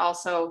know that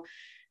also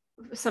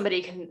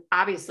somebody can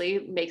obviously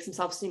makes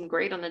himself seem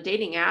great on a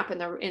dating app,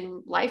 and the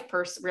real life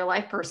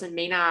person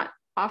may not,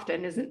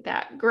 often isn't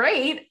that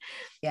great.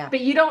 Yeah. But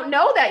you don't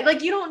know that,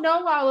 like, you don't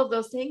know all of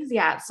those things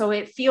yet. So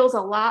it feels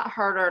a lot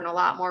harder and a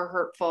lot more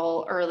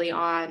hurtful early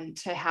on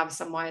to have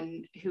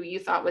someone who you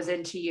thought was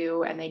into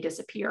you and they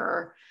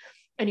disappear.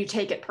 And you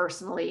take it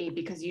personally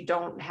because you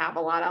don't have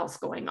a lot else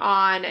going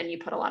on and you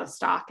put a lot of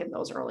stock in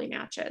those early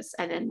matches.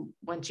 And then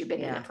once you've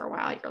been in it for a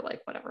while, you're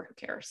like, whatever, who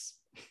cares?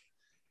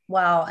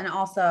 Well, and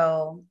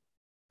also,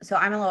 so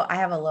I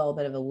have a little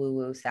bit of a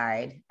woo-woo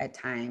side at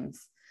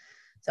times.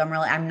 So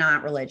I'm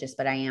not religious,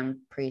 but I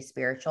am pretty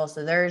spiritual.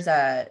 So there's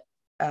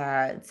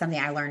something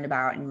I learned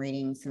about in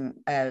reading some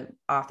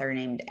author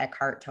named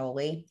Eckhart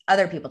Tolle.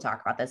 Other people talk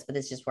about this, but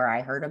this is just where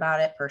I heard about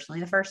it personally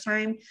the first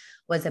time,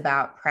 was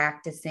about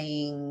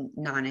practicing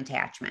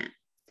non-attachment,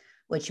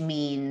 which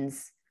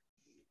means,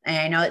 and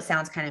I know it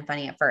sounds kind of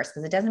funny at first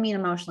because it doesn't mean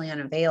emotionally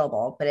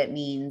unavailable, but it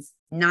means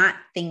not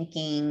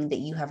thinking that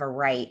you have a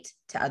right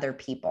to other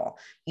people.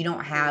 You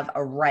don't have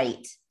a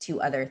right to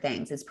other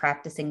things. It's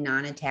practicing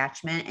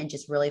non-attachment and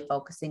just really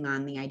focusing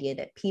on the idea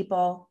that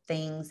people,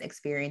 things,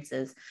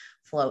 experiences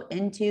flow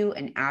into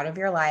and out of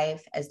your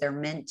life as they're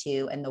meant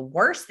to. And the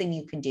worst thing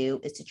you can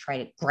do is to try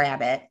to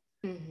grab it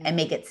and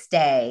make it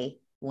stay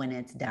when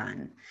it's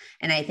done.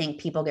 And I think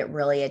people get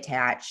really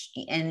attached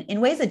in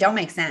ways that don't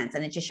make sense.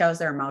 And it just shows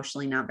they're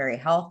emotionally not very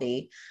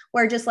healthy,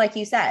 where just like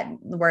you said,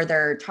 where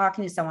they're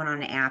talking to someone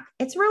on an app,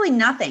 it's really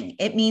nothing.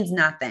 It means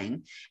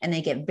nothing. And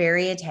they get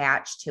very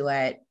attached to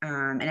it.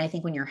 And I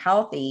think when you're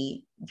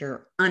healthy,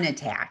 you're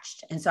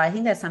unattached. And so I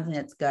think that's something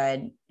that's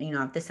good. You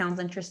know, if this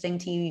sounds interesting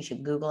to you, you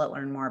should Google it,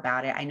 learn more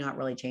about it. I know it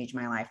really changed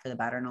my life for the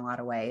better in a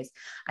lot of ways.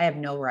 I have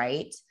no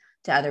right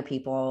to other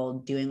people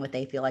doing what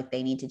they feel like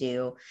they need to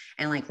do,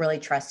 and like really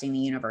trusting the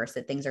universe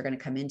that things are going to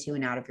come into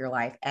and out of your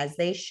life as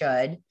they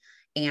should.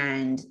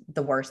 And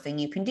the worst thing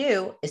you can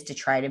do is to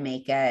try to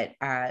make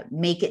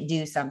it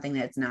do something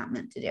that it's not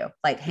meant to do.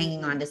 Like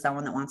hanging on to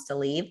someone that wants to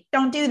leave.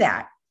 Don't do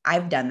that.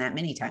 I've done that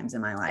many times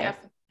in my life.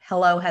 Yep.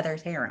 Hello,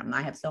 Heather's harem.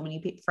 I have so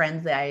many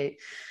friends that I,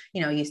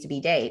 used to be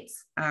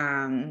dates.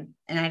 And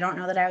I don't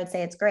know that I would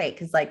say it's great.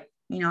 Cause like,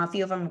 a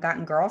few of them have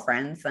gotten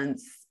girlfriends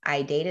since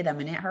I dated them,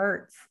 and it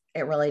hurts.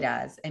 It really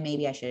does. And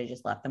maybe I should have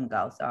just let them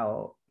go.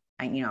 So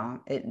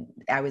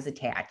I was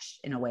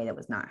attached in a way that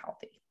was not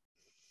healthy.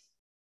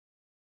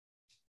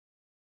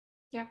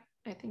 Yeah,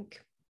 I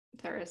think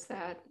there is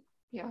that.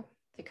 Yeah,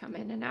 they come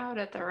in and out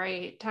at the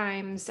right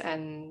times,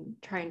 and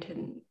trying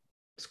to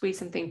squeeze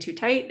something too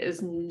tight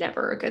is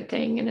never a good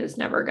thing and is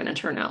never going to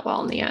turn out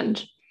well in the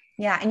end.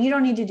 Yeah. And you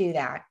don't need to do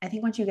that. I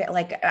think once you get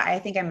I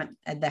think I'm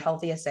the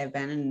healthiest I've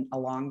been in a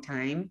long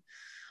time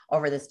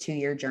over this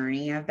 2-year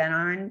journey I've been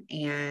on,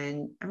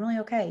 and I'm really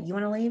okay. You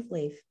want to leave?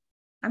 Leave.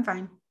 I'm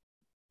fine.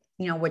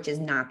 Which is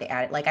not the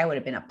added, like I would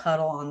have been a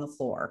puddle on the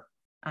floor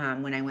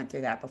when I went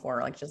through that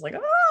before, like just like,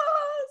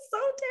 oh, it's so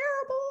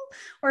terrible.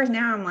 Whereas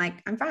now I'm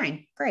like, I'm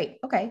fine. Great.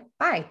 Okay.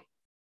 Bye.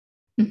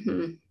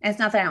 And it's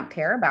not that I don't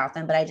care about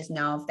them, but I just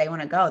know if they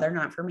want to go, they're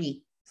not for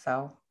me.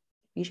 So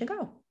you should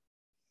go.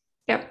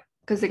 Yep.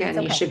 Because again,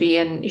 okay. you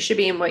should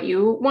be in what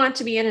you want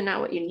to be in and not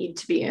what you need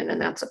to be in.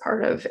 And that's a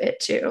part of it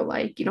too.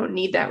 Like you don't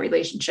need that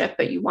relationship,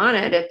 but you want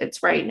it if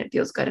it's right and it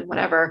feels good and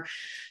whatever.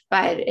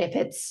 But if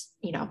it's,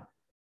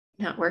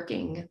 not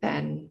working,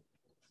 then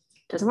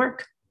it doesn't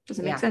work.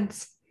 Doesn't make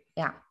sense.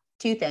 Yeah.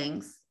 2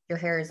 things. Your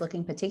hair is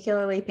looking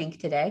particularly pink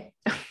today.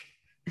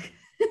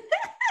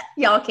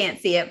 Y'all can't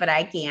see it, but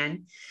I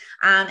can.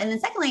 And then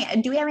secondly,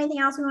 do we have anything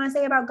else we want to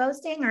say about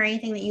ghosting or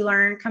anything that you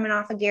learned coming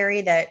off of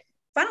Gary that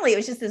funnily, it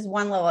was just this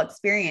one little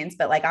experience,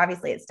 but like,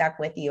 obviously it stuck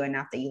with you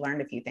enough that you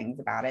learned a few things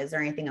about it. Is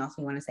there anything else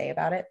you want to say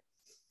about it?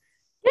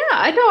 Yeah,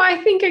 I know.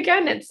 I think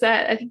again,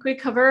 I think we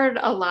covered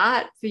a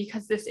lot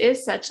because this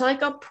is such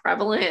like a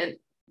prevalent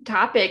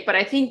topic, but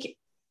I think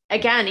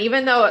again,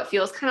 even though it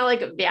feels kind of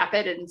like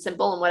vapid and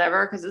simple and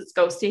whatever, because it's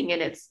ghosting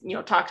and it's,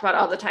 talked about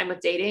all the time with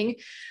dating,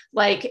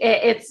 like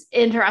it's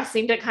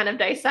interesting to kind of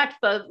dissect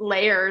the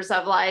layers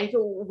of like,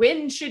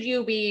 when should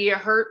you be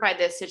hurt by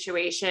this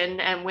situation?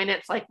 And when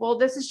it's like, well,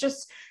 this is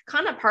just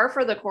kind of par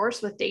for the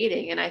course with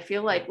dating. And I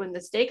feel like when the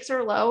stakes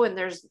are low and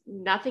there's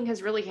nothing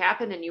has really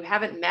happened and you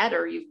haven't met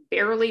or you've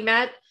barely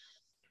met,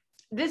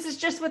 this is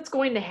just what's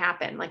going to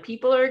happen. Like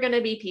people are going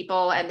to be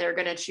people and they're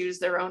going to choose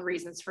their own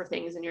reasons for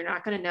things, and you're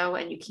not going to know,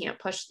 and you can't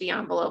push the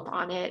envelope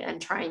on it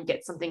and try and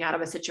get something out of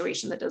a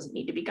situation that doesn't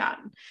need to be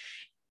gotten.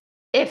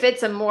 If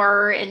it's a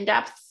more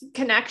in-depth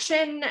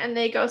connection and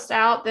they ghost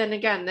out, then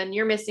again, then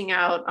you're missing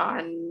out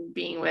on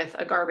being with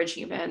a garbage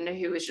human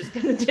who is just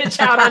going to ditch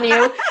out on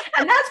you.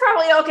 And that's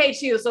probably okay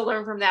too. So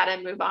learn from that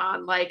and move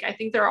on. Like, I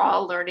think they're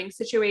all learning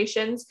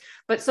situations,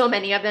 but so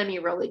many of them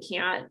you really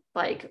can't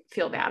like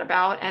feel bad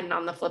about. And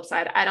on the flip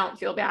side, I don't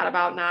feel bad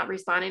about not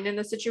responding in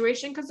the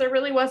situation because there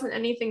really wasn't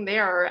anything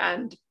there.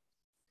 And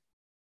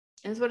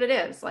it's what it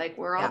is. Like,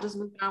 we're all just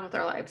moving on with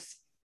our lives.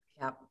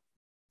 Yep.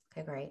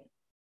 Okay, great.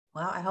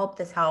 Well, I hope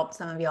this helped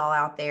some of y'all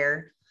out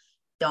there.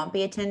 Don't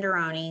be a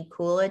tenderoni.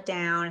 Cool it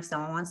down. If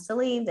someone wants to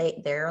leave,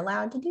 they're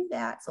allowed to do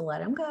that. So let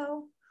them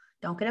go.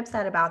 Don't get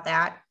upset about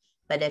that.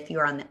 But if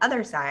you're on the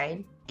other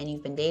side and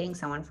you've been dating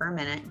someone for a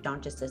minute,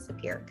 don't just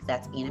disappear because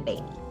that's being a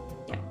baby.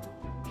 Yeah.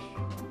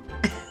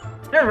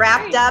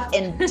 Wrapped up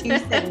in 2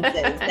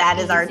 sentences. That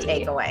is our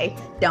takeaway.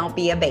 Don't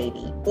be a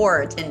baby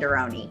or a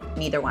tenderoni.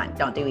 Neither one.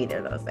 Don't do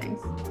either of those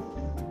things.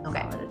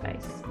 Okay. Solid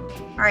advice.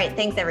 All right.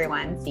 Thanks,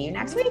 everyone. See you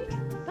next week.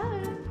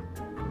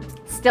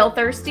 Still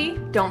thirsty?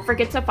 Don't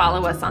forget to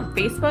follow us on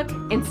Facebook,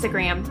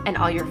 Instagram, and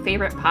all your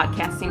favorite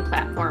podcasting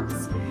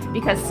platforms,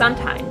 because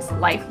sometimes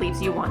life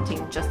leaves you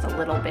wanting just a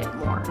little bit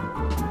more.